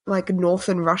in, like,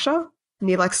 northern Russia,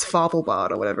 near, like,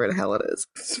 Svalbard or whatever the hell it is.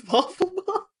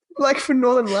 Svalbard? Like, for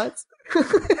Northern Lights.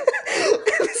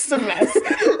 This is a mess.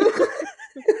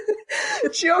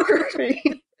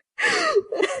 Geography.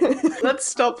 Let's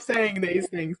stop saying these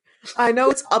things. I know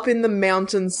it's up in the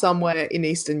mountains somewhere in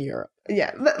Eastern Europe.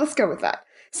 Yeah, let's go with that.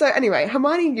 So anyway,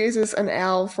 Hermione uses an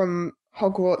owl from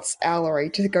Hogwarts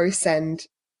Owlery to go send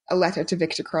a letter to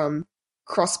Victor Crumb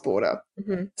cross-border.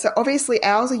 Mm-hmm. So obviously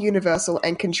owls are universal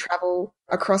and can travel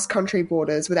across country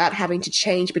borders without having to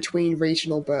change between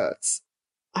regional birds.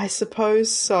 I suppose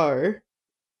so.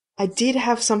 I did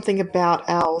have something about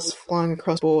owls flying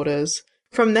across borders.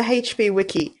 From the HB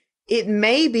Wiki, it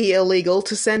may be illegal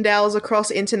to send owls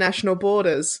across international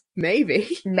borders.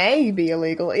 Maybe. May be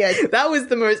illegal. Yeah, That was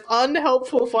the most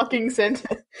unhelpful fucking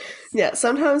sentence. yeah.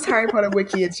 Sometimes Harry Potter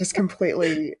Wiki is just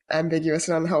completely ambiguous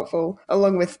and unhelpful,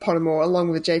 along with Pottermore, along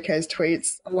with JK's tweets,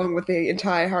 along with the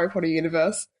entire Harry Potter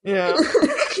universe. Yeah.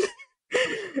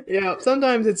 Yeah,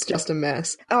 sometimes it's just a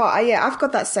mess. Oh, yeah, I've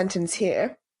got that sentence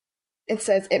here. It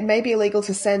says, it may be illegal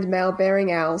to send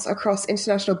mail-bearing owls across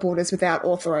international borders without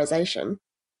authorization.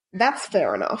 That's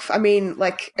fair enough. I mean,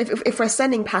 like, if we're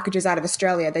sending packages out of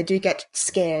Australia, they do get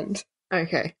scanned.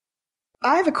 Okay.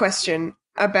 I have a question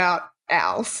about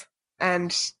owls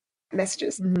and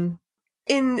messages. Mm-hmm.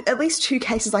 In at least 2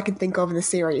 cases I can think of in the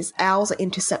series, owls are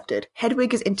intercepted.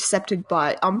 Hedwig is intercepted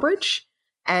by Umbridge,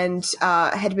 and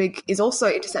Hedwig is also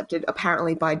intercepted,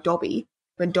 apparently, by Dobby,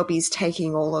 when Dobby's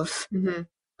taking all of... Mm-hmm.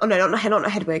 Oh, no,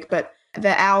 not Hedwig, but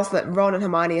the owls that Ron and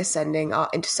Hermione are sending are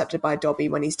intercepted by Dobby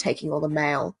when he's taking all the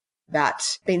mail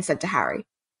that's been sent to Harry.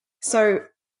 So,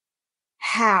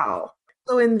 how?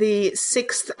 So in the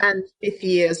 6th and 5th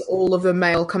years, all of the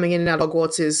mail coming in and out of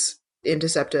Hogwarts is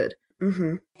intercepted.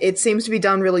 Mm-hmm. It seems to be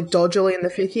done really dodgily in the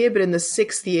 5th year, but in the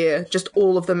 6th year, just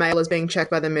all of the mail is being checked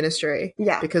by the Ministry.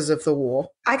 Yeah. Because of the war.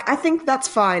 I think that's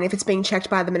fine if it's being checked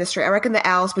by the Ministry. I reckon the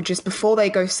owls would just, before they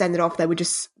go send it off, they would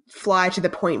just fly to the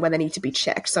point where they need to be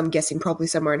checked. So I'm guessing probably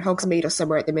somewhere in Hogsmeade or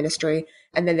somewhere at the Ministry,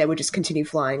 and then they would just continue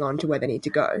flying on to where they need to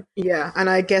go. Yeah, and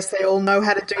I guess they all know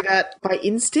how to do that by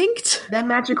instinct. They're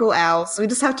magical owls. We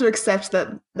just have to accept that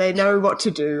they know what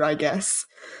to do, I guess.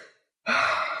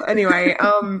 Anyway,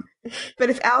 but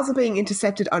if owls are being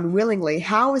intercepted unwillingly,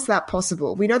 how is that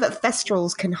possible? We know that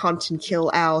Thestrals can hunt and kill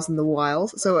owls in the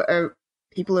wild, so are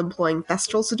people employing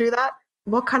Thestrals to do that?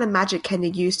 What kind of magic can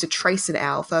you use to trace an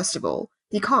owl, first of all?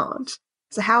 You can't.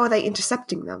 So how are they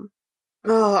intercepting them?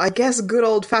 Oh, I guess good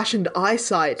old-fashioned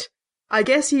eyesight. I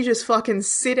guess you just fucking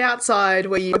sit outside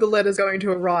where you know the letter's going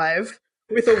to arrive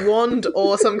with a wand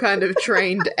or some kind of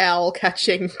trained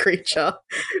owl-catching creature.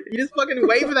 You just fucking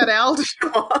wait for that owl to show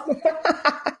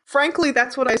up. Frankly,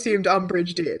 that's what I assumed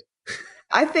Umbridge did.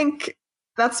 I think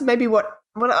that's maybe what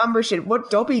Umbridge did. What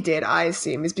Dobby did, I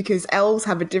assume, is because elves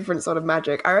have a different sort of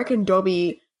magic. I reckon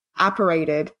Dobby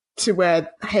apparated to where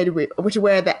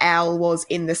the owl was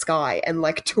in the sky and,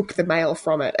 like, took the mail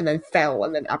from it and then fell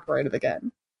and then apparated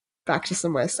again back to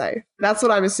somewhere safe. That's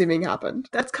what I'm assuming happened.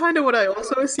 That's kind of what I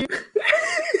also assume.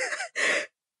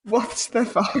 What the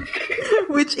fuck?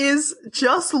 Which is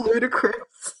just ludicrous.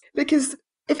 Because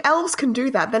if elves can do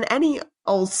that, then any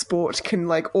old sport can,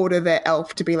 like, order their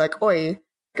elf to be like, oi,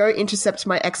 go intercept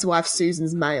my ex-wife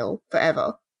Susan's mail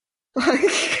forever.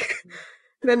 Like,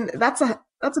 then that's an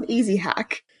easy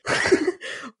hack.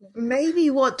 Maybe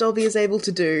what Dobby is able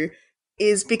to do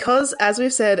is because, as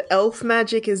we've said, elf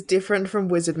magic is different from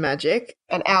wizard magic.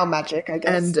 And owl magic, I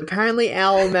guess. And apparently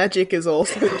owl magic is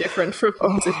also different from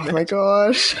wizard magic. Oh my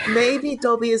gosh. Maybe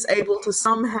Dobby is able to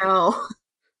somehow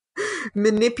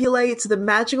manipulate the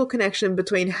magical connection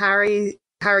between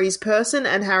Harry's person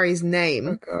and Harry's name.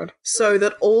 Oh god. So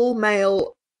that all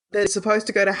mail that is supposed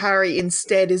to go to Harry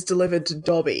instead is delivered to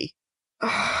Dobby.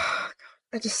 Oh,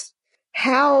 God.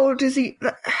 How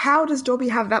does Dobby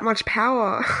have that much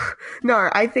power? No,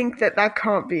 I think that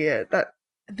can't be it.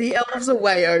 The elves are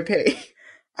way OP.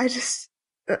 There's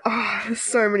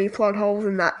so many plot holes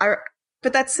in that.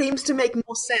 But that seems to make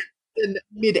more sense the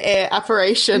mid-air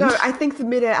apparition. No, I think the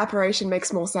mid-air apparition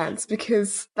makes more sense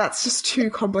because that's just too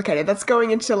complicated. That's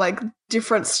going into like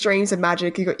different streams of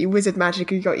magic. You got your wizard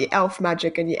magic, you got your elf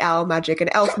magic, and your owl magic. And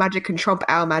elf magic can trump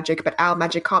owl magic, but owl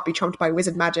magic can't be trumped by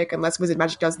wizard magic unless wizard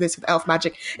magic does this with elf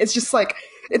magic. It's just like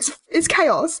it's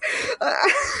chaos.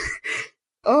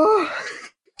 Oh,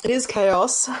 it is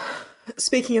chaos.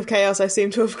 Speaking of chaos, I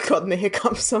seem to have gotten the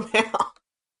hiccup somehow.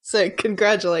 So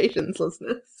congratulations,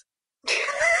 listeners.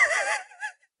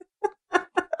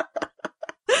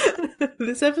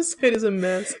 This episode is a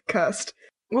mess. Cursed.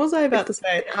 What was I about to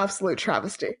say? Absolute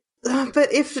travesty.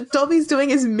 But if Dobby's doing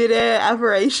his mid-air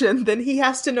apparition, then he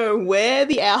has to know where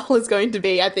the owl is going to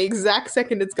be at the exact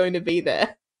second it's going to be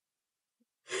there.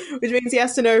 Which means he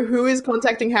has to know who is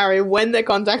contacting Harry when they're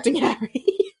contacting Harry.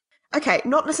 Okay,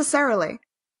 not necessarily.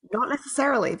 Not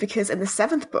necessarily, because in the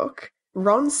 7th book,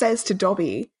 Ron says to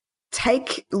Dobby,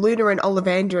 take Luna and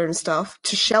Ollivander and stuff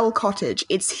to Shell Cottage.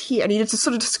 It's here. And he just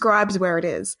sort of describes where it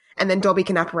is. And then Dobby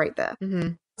can apparate there.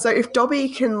 Mm-hmm. So if Dobby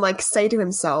can, like, say to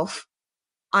himself,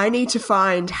 I need to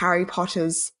find Harry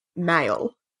Potter's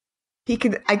mail,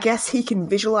 I guess he can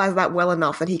visualize that well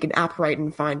enough that he can apparate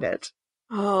and find it.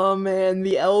 Oh man,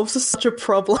 the elves are such a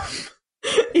problem.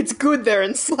 It's good they're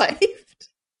enslaved.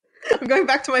 I'm going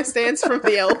back to my stance from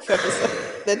the elf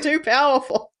episode. They're too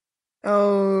powerful.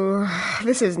 Oh,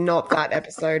 this is not that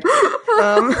episode.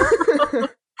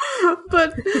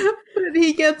 But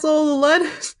he gets all the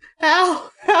letters. How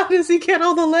does he get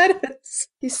all the letters?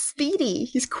 He's speedy.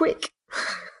 He's quick.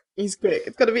 He's quick.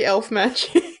 It's got to be elf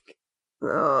magic.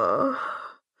 I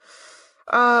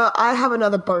have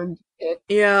another bone to pick.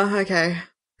 Yeah, okay.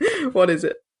 What is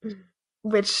it?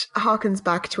 Which harkens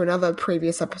back to another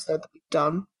previous episode that we've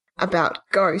done about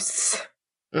ghosts.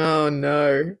 Oh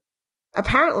no.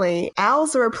 Apparently,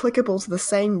 owls are applicable to the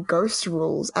same ghost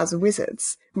rules as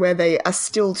wizards, where they are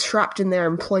still trapped in their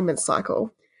employment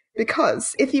cycle.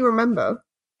 Because, if you remember,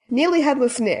 Nearly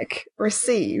Headless Nick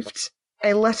received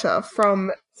a letter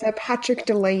from Sir Patrick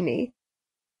Delaney,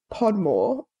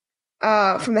 Podmore,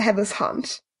 from the Headless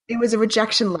Hunt. It was a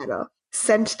rejection letter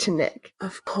sent to Nick.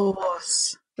 Of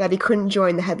course. That he couldn't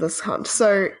join the Headless Hunt.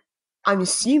 So, I'm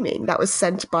assuming that was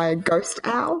sent by a ghost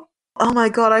owl. Oh my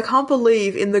god, I can't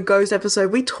believe in the ghost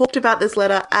episode we talked about this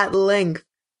letter at length,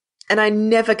 and I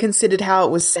never considered how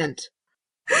it was sent.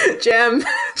 Jam.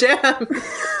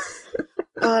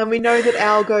 We know that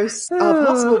owl ghosts are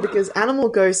possible because animal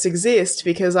ghosts exist,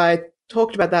 because I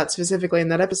talked about that specifically in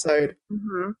that episode.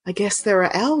 Mm-hmm. I guess there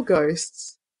are owl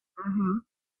ghosts. Mm-hmm.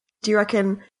 Do you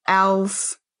reckon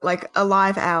owls, like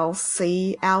alive owls,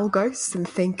 see owl ghosts and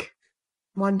think,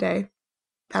 one day,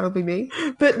 that'll be me?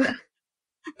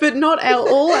 But not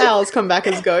all owls come back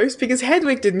as ghosts, because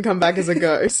Hedwig didn't come back as a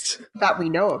ghost. That we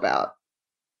know about.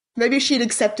 Maybe she'd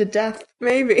accepted death.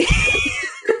 Maybe.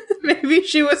 Maybe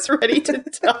she was ready to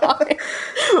die.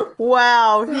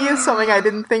 Wow, here's something I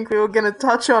didn't think we were going to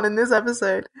touch on in this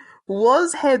episode.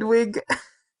 Was Hedwig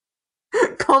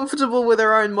comfortable with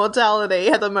her own mortality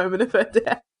at the moment of her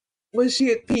death? Was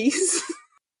she at peace?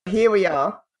 Here we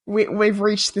are. We've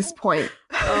reached this point.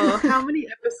 Oh, how many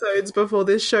episodes before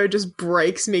this show just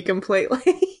breaks me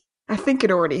completely? I think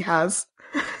it already has.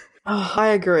 Oh, I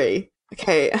agree.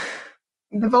 Okay.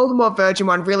 The Voldemort Virgin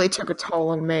one really took a toll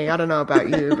on me. I don't know about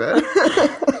you, but...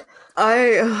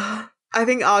 I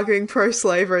think arguing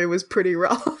pro-slavery was pretty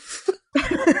rough.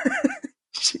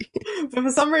 But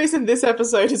for some reason, this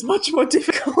episode is much more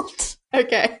difficult.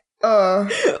 Okay.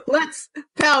 Let's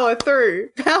power through.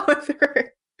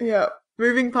 Yeah.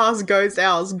 Moving past ghost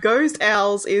owls. Ghost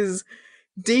owls is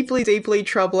deeply, deeply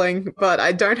troubling, but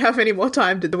I don't have any more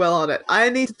time to dwell on it. I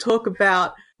need to talk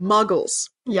about muggles.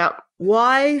 Yep.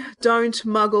 Why don't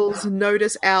muggles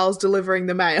notice owls delivering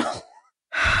the mail?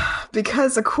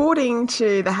 Because according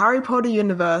to the Harry Potter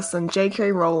universe and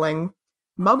J.K. Rowling,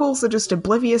 muggles are just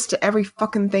oblivious to every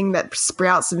fucking thing that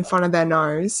sprouts in front of their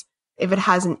nose if it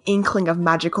has an inkling of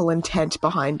magical intent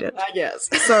behind it. I guess.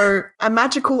 So, a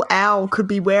magical owl could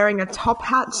be wearing a top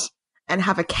hat and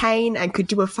have a cane and could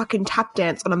do a fucking tap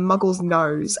dance on a muggle's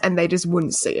nose and they just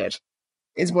wouldn't see it,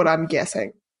 is what I'm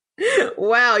guessing.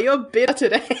 Wow, you're bitter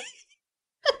today.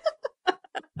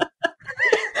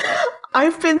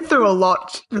 I've been through a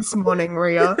lot this morning,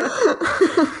 Ria.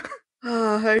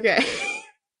 Oh, okay.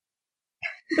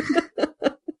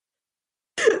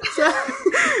 So,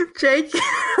 Jake,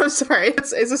 I'm sorry,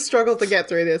 it's a struggle to get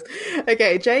through this.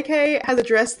 Okay, JK has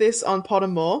addressed this on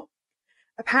Pottermore.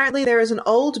 Apparently there is an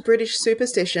old British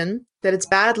superstition that it's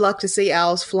bad luck to see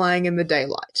owls flying in the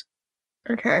daylight.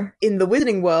 Okay. In the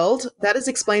wizarding world, that is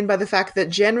explained by the fact that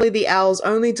generally the owls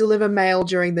only deliver mail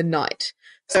during the night.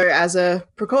 So as a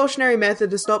precautionary method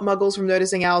to stop muggles from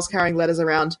noticing owls carrying letters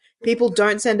around, people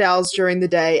don't send owls during the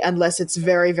day unless it's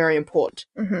very, very important.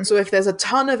 Mhm. So if there's a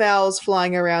ton of owls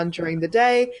flying around during the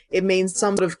day, it means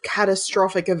some sort of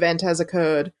catastrophic event has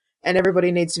occurred and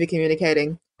everybody needs to be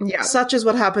communicating. Yeah. Such as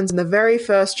what happens in the very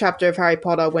first chapter of Harry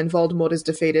Potter when Voldemort is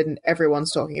defeated and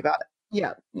everyone's talking about it.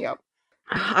 Yeah. Yeah.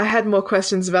 I had more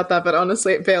questions about that, but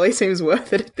honestly, it barely seems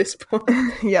worth it at this point.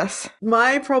 Yes.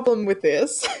 My problem with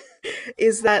this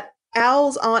is that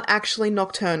owls aren't actually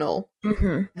nocturnal.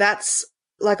 Mm-hmm. That's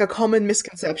like a common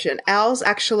misconception. Owls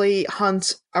actually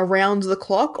hunt around the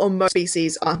clock, or most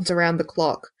species hunt around the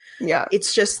clock. Yeah.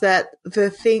 It's just that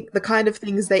the kind of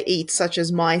things they eat, such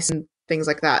as mice and things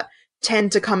like that,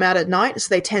 tend to come out at night,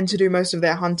 so they tend to do most of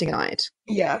their hunting at night.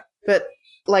 Yeah. But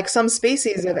like some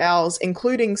species of owls,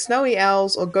 including snowy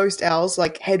owls or ghost owls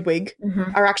like Hedwig,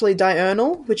 Mm-hmm. are actually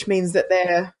diurnal, which means that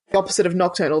they're the opposite of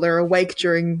nocturnal. They're awake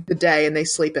during the day and they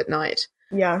sleep at night.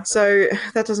 Yeah. So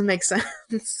that doesn't make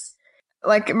sense.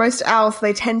 Like most owls,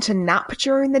 they tend to nap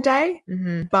during the day,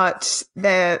 Mm-hmm. but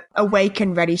they're awake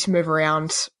and ready to move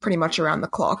around pretty much around the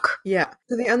clock. Yeah.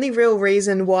 So the only real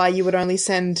reason why you would only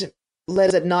send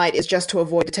letters at night is just to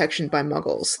avoid detection by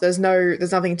muggles. There's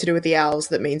nothing to do with the owls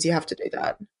that means you have to do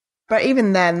that. But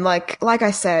even then, like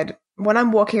I said, when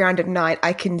I'm walking around at night,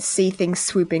 I can see things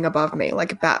swooping above me,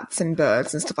 like bats and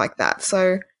birds and stuff like that.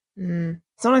 So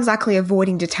it's not exactly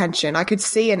avoiding detention. I could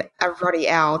see a ruddy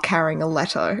owl carrying a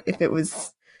letter if it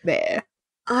was there.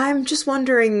 I'm just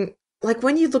wondering, like,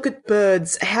 when you look at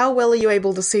birds, how well are you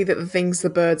able to see that the things the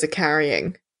birds are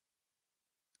carrying?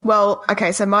 Well,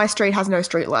 okay, so my street has no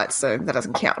street lights, so that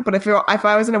doesn't count. But if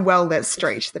I was in a well-lit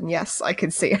street, then yes, I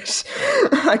could see it.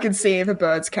 I could see if a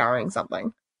bird's carrying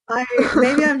something.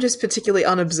 Maybe I'm just particularly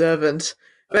unobservant.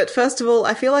 But first of all,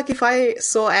 I feel like if I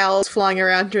saw owls flying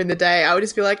around during the day, I would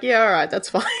just be like, yeah, alright, that's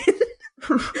fine.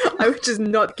 I would just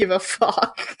not give a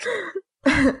fuck.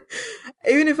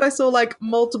 Even if I saw, like,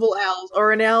 multiple owls,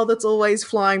 or an owl that's always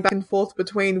flying back and forth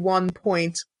between one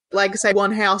point, like, say,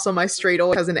 one house on my street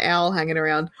always has an owl hanging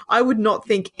around, I would not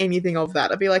think anything of that.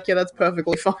 I'd be like, yeah, that's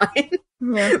perfectly fine.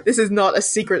 Yeah. This is not a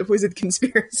secret wizard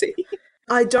conspiracy.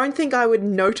 I don't think I would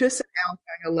notice an owl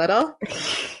carrying a letter,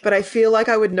 but I feel like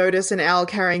I would notice an owl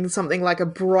carrying something like a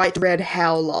bright red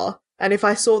howler. And if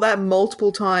I saw that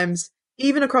multiple times,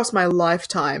 even across my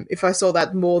lifetime, if I saw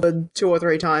that more than 2 or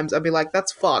 3 times, I'd be like,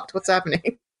 that's fucked. What's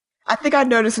happening? I think I'd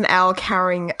notice an owl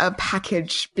carrying a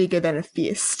package bigger than a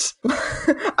fist.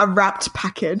 A wrapped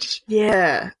package.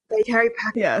 Yeah, they carry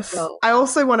packages. Yes. Well. I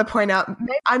also want to point out,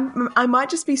 I might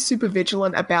just be super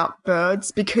vigilant about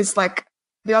birds because, like,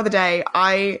 the other day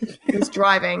I was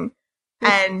driving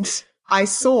and I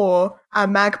saw a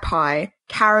magpie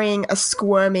carrying a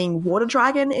squirming water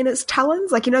dragon in its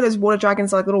talons. Like, you know those water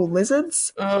dragons are like little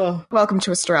lizards? Oh. Welcome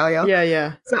to Australia.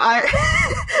 Yeah. So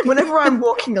whenever I'm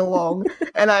walking along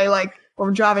and or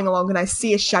I'm driving along and I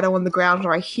see a shadow on the ground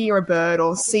or I hear a bird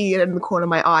or see it in the corner of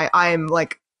my eye, I am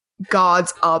like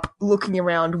guards up, looking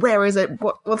around. Where is it?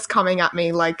 What's coming at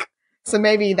me? Like, so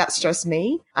maybe that's just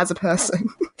me as a person.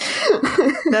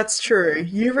 That's true.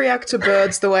 You react to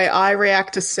birds the way I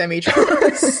react to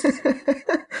semi-trucks.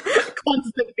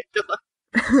 Constant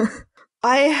vigilance.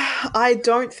 I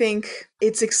don't think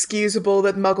it's excusable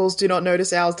that muggles do not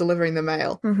notice owls delivering the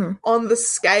mail. Mm-hmm. On the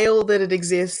scale that it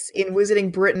exists in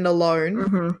Wizarding Britain alone,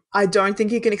 Mm-hmm. I don't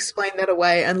think you can explain that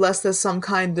away unless there's some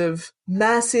kind of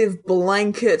massive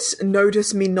blanket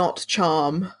notice me not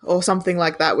charm or something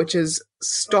like that, which is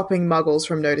stopping muggles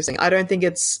from noticing. I don't think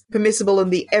it's permissible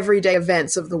in the everyday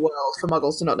events of the world for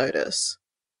muggles to not notice.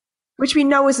 Which we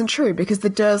know isn't true because the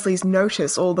Dursleys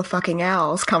notice all the fucking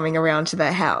owls coming around to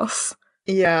their house.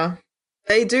 Yeah,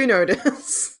 they do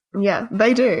notice. Yeah,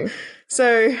 they do.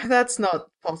 So that's not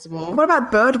possible. What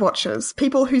about bird watchers?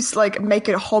 People who, like, make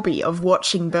it a hobby of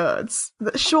watching birds.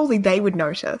 Surely they would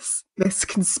notice this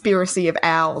conspiracy of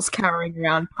owls carrying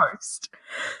around post.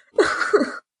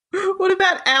 What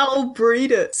about owl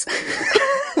breeders?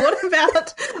 What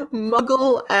about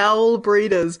muggle owl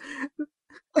breeders?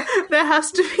 There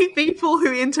has to be people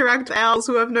who interact with owls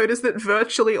who have noticed that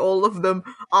virtually all of them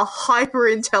are hyper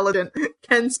intelligent,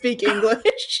 can speak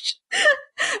English,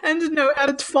 and know how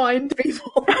to find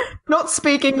people. Not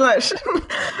speak English.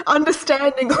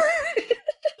 Understand English.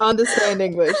 Understand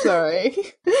English, sorry.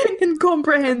 Can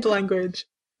comprehend language.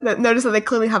 Notice that they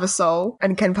clearly have a soul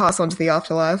and can pass on to the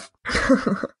afterlife.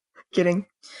 Kidding.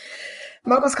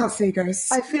 Muggles can't see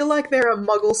ghosts. I feel like there are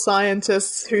muggle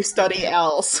scientists who study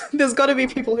owls. There's got to be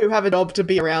people who have a job to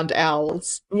be around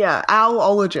owls. Yeah,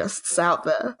 owlologists out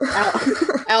there.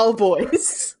 Owl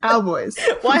boys. Owl boys.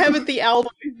 Why haven't the owl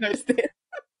boys noticed this?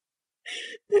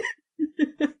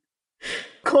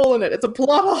 Calling it. It's a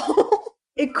plot hole.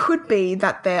 It could be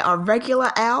that there are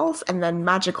regular owls and then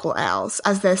magical owls,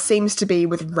 as there seems to be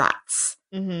with rats.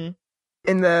 Mm-hmm.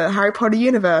 In the Harry Potter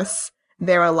universe,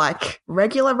 there are like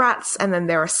regular rats and then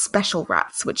there are special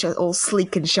rats, which are all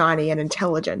sleek and shiny and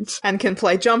intelligent. And can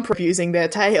play jump rope using their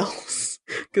tails,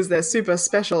 because they're super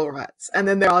special rats. And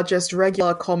then there are just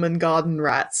regular common garden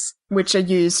rats. Which are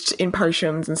used in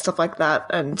potions and stuff like that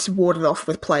and warded off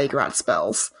with plague rat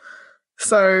spells.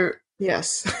 So,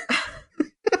 yes.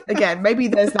 Again, maybe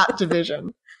there's that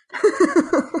division.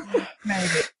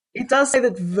 Maybe. It does say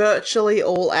that virtually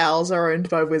all owls are owned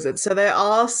by wizards, so there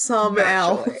are some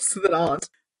owls that aren't.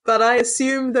 But I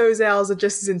assume those owls are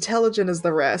just as intelligent as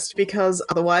the rest, because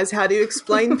otherwise how do you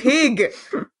explain pig?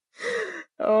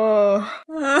 Oh.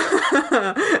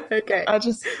 Okay.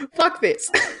 Fuck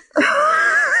this.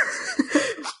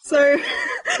 So,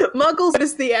 Muggles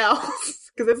notice the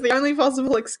owls, because it's the only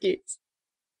possible excuse.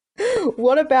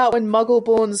 What about when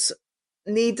Muggleborns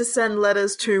need to send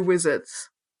letters to wizards?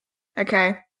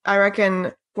 Okay, I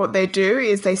reckon what they do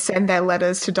is they send their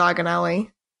letters to Diagon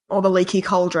Alley, or the Leaky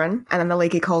Cauldron, and then the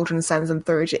Leaky Cauldron sends them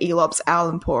through to Elop's Owl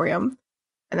Emporium,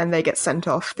 and then they get sent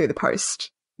off through the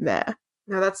post there.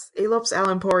 No, that's Elop's Owl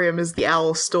Emporium is the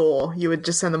owl store. You would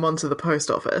just send them on to the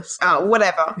post office. Oh,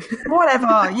 whatever.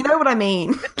 Whatever, you know what I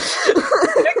mean.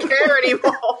 I don't care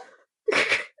anymore.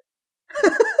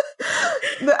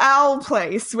 The owl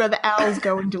place where the owls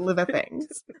go and deliver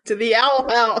things. To the owl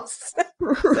house.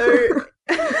 So,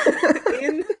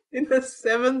 in the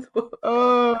seventh book,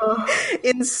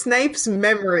 in Snape's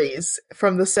memories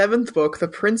from the seventh book, The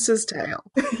Prince's Tale,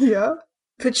 Yeah.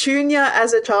 Petunia,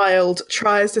 as a child,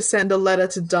 tries to send a letter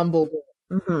to Dumbledore.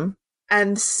 Mm-hmm.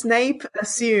 And Snape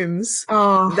assumes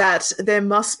that there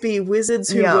must be wizards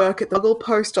who work at the Muggle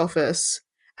post office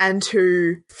and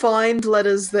who find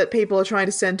letters that people are trying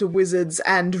to send to wizards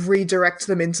and redirect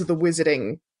them into the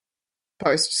wizarding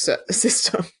post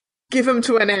system. Give them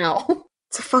to an owl.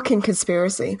 It's a fucking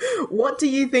conspiracy. What do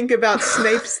you think about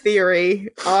Snape's theory,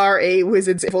 R.E.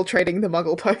 wizards infiltrating the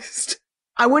Muggle post?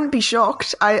 I wouldn't be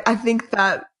shocked. I think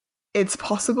that it's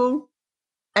possible,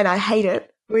 and I hate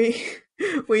it. We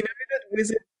know that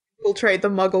wizards infiltrate the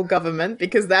Muggle government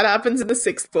because that happens in the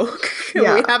sixth book.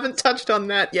 Yeah. We haven't touched on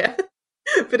that yet,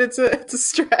 but it's a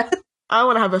strat. I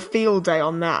want to have a field day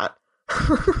on that.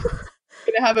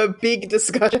 Gonna have a big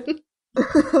discussion.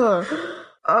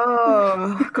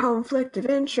 Oh, conflict of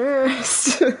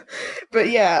interest. But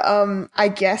yeah, I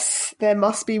guess there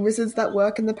must be wizards that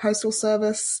work in the postal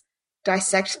service,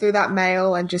 dissect through that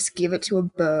mail and just give it to a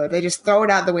bird. They just throw it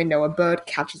out the window, a bird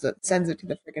catches it, sends it to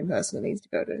the freaking person that needs to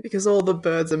go to. Because all the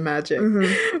birds are magic.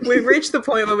 Mm-hmm. We've reached the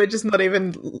point where we're not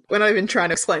even trying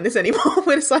to explain this anymore.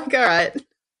 We're just like, alright,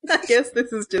 I guess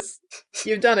this is just,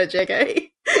 you've done it,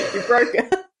 JK. You broke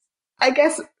it. I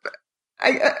guess,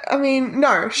 I mean,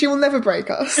 no, she will never break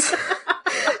us.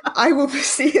 I will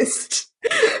persist.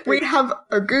 We have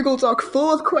a Google Doc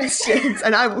full of questions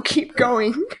and I will keep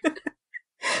going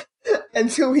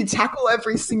until we tackle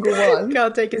every single one.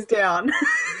 Can't take us down.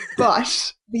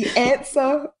 But the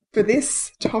answer for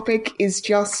this topic is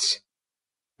just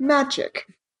magic,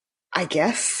 I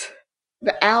guess.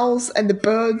 The owls and the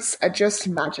birds are just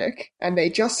magic, and they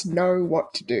just know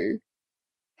what to do.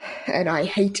 And I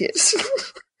hate it.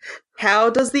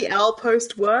 How does the owl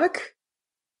post work?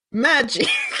 Magic.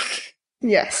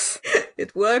 Yes.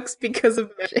 It works because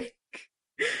of magic.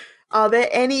 Are there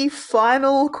any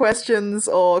final questions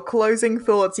or closing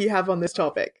thoughts you have on this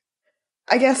topic?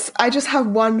 I guess I just have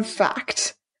one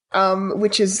fact,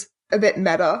 which is a bit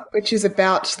meta, which is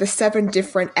about the 7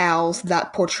 different owls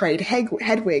that portrayed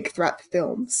Hedwig throughout the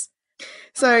films.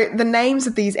 So the names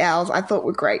of these owls I thought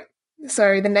were great.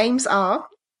 So the names are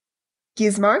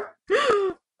Gizmo,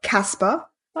 Casper,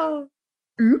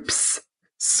 Oops,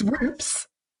 Swoops,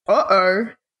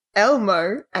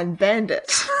 Elmo, and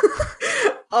Bandit.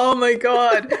 Oh my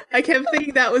god, I kept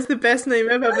thinking that was the best name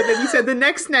ever, but then you said the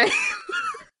next name.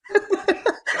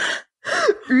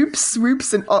 Oops,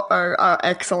 Swoops, and are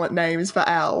excellent names for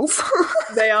owls.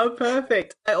 They are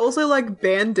perfect. I also like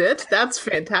Bandit. That's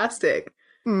fantastic.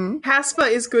 Mm. Casper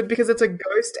is good because it's a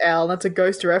ghost owl. That's a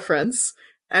ghost reference.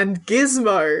 And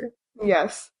Gizmo.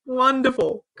 Yes.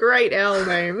 Wonderful. Great owl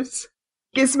names.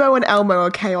 Gizmo and Elmo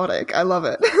are chaotic. I love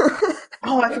it.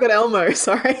 Oh, I forgot Elmo.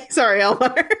 Sorry,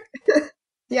 Elmo.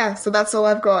 Yeah, so that's all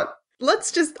I've got.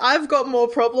 I've got more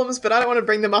problems, but I don't want to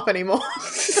bring them up anymore.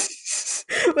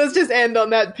 Let's just end on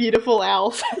that beautiful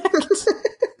owl fact.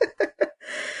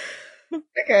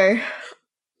 Okay.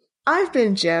 I've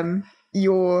been Jem,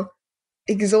 your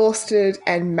exhausted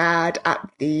and mad at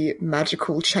the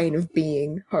magical chain of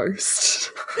being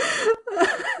host.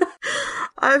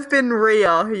 I've been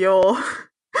Rhea, your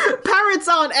Parrots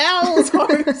Aren't Owls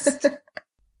host.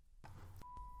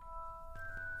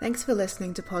 Thanks for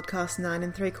listening to Podcast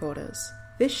 9 3/4.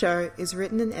 This show is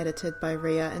written and edited by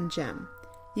Rhea and Jem.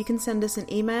 You can send us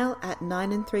an email at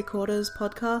 9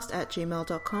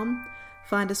 3/4podcast@gmail.com,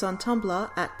 find us on Tumblr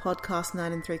at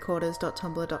podcast9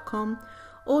 3/4.tumblr.com,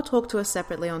 or talk to us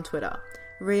separately on Twitter.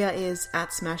 Rhea is at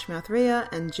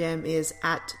SmashMouthRhea and Jem is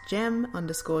at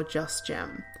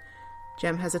Jem_justGem.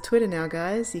 Jem has a Twitter now,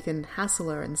 guys. You can hassle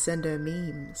her and send her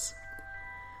memes.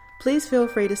 Please feel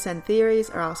free to send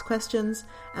theories or ask questions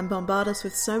and bombard us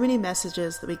with so many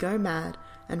messages that we go mad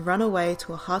and run away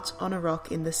to a hut on a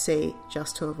rock in the sea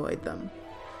just to avoid them.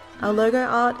 Our logo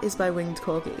art is by Winged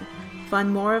Corgi.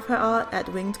 Find more of her art at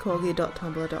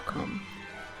wingedcorgi.tumblr.com.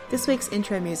 This week's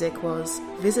intro music was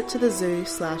Visit to the Zoo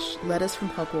 / Letters from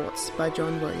Hogwarts by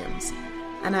John Williams.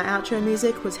 And our outro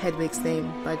music was Hedwig's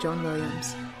Theme by John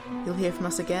Williams. You'll hear from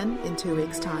us again in 2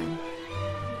 weeks' time.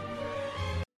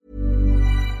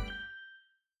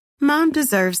 Mom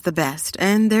deserves the best,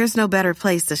 and there's no better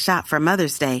place to shop for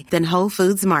Mother's Day than Whole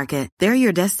Foods Market. They're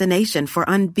your destination for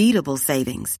unbeatable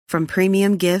savings, from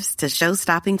premium gifts to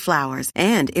show-stopping flowers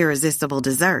and irresistible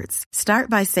desserts. Start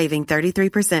by saving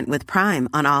 33% with Prime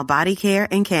on all body care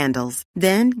and candles.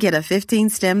 Then get a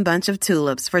 15-stem bunch of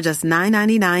tulips for just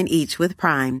 $9.99 each with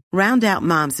Prime. Round out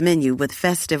Mom's menu with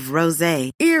festive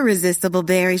rosé, irresistible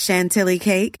berry chantilly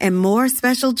cake, and more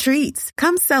special treats.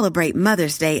 Come celebrate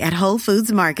Mother's Day at Whole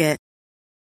Foods Market.